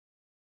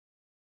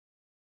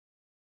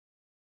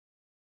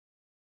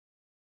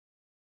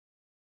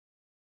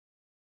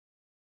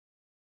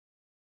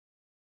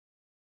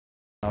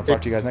 I'll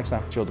talk to you guys next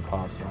time. Chill the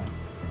pause sign.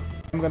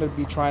 I'm gonna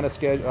be trying to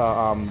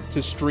schedule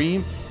to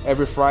stream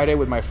every Friday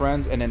with my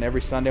friends, and then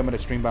every Sunday I'm gonna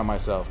stream by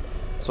myself.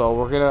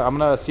 So I'm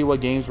gonna see what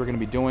games we're gonna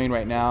be doing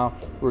right now.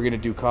 We're gonna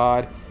do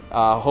COD.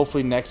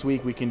 Hopefully next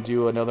week we can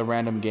do another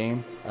random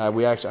game. I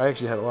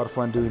actually had a lot of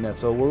fun doing that,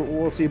 so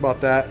we'll see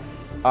about that.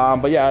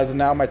 But yeah, as of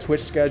now, my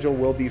Twitch schedule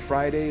will be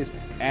Fridays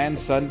and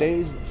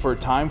Sundays for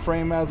time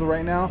frame as of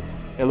right now.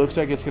 It looks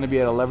like it's going to be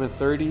at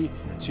 11:30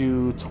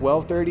 to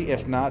 12:30,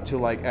 if not to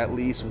like at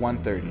least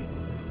 1:30.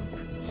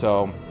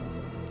 So,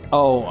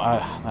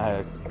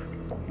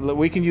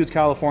 We can use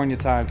California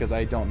time because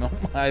I don't know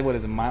what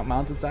is it,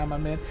 mountain time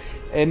I'm in.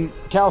 In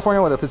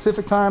California, with a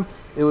Pacific time,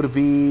 it would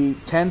be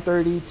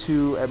 10:30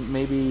 to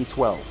maybe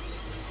 12.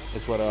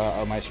 It's what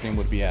my stream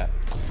would be at.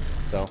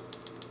 So,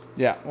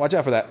 yeah, watch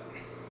out for that.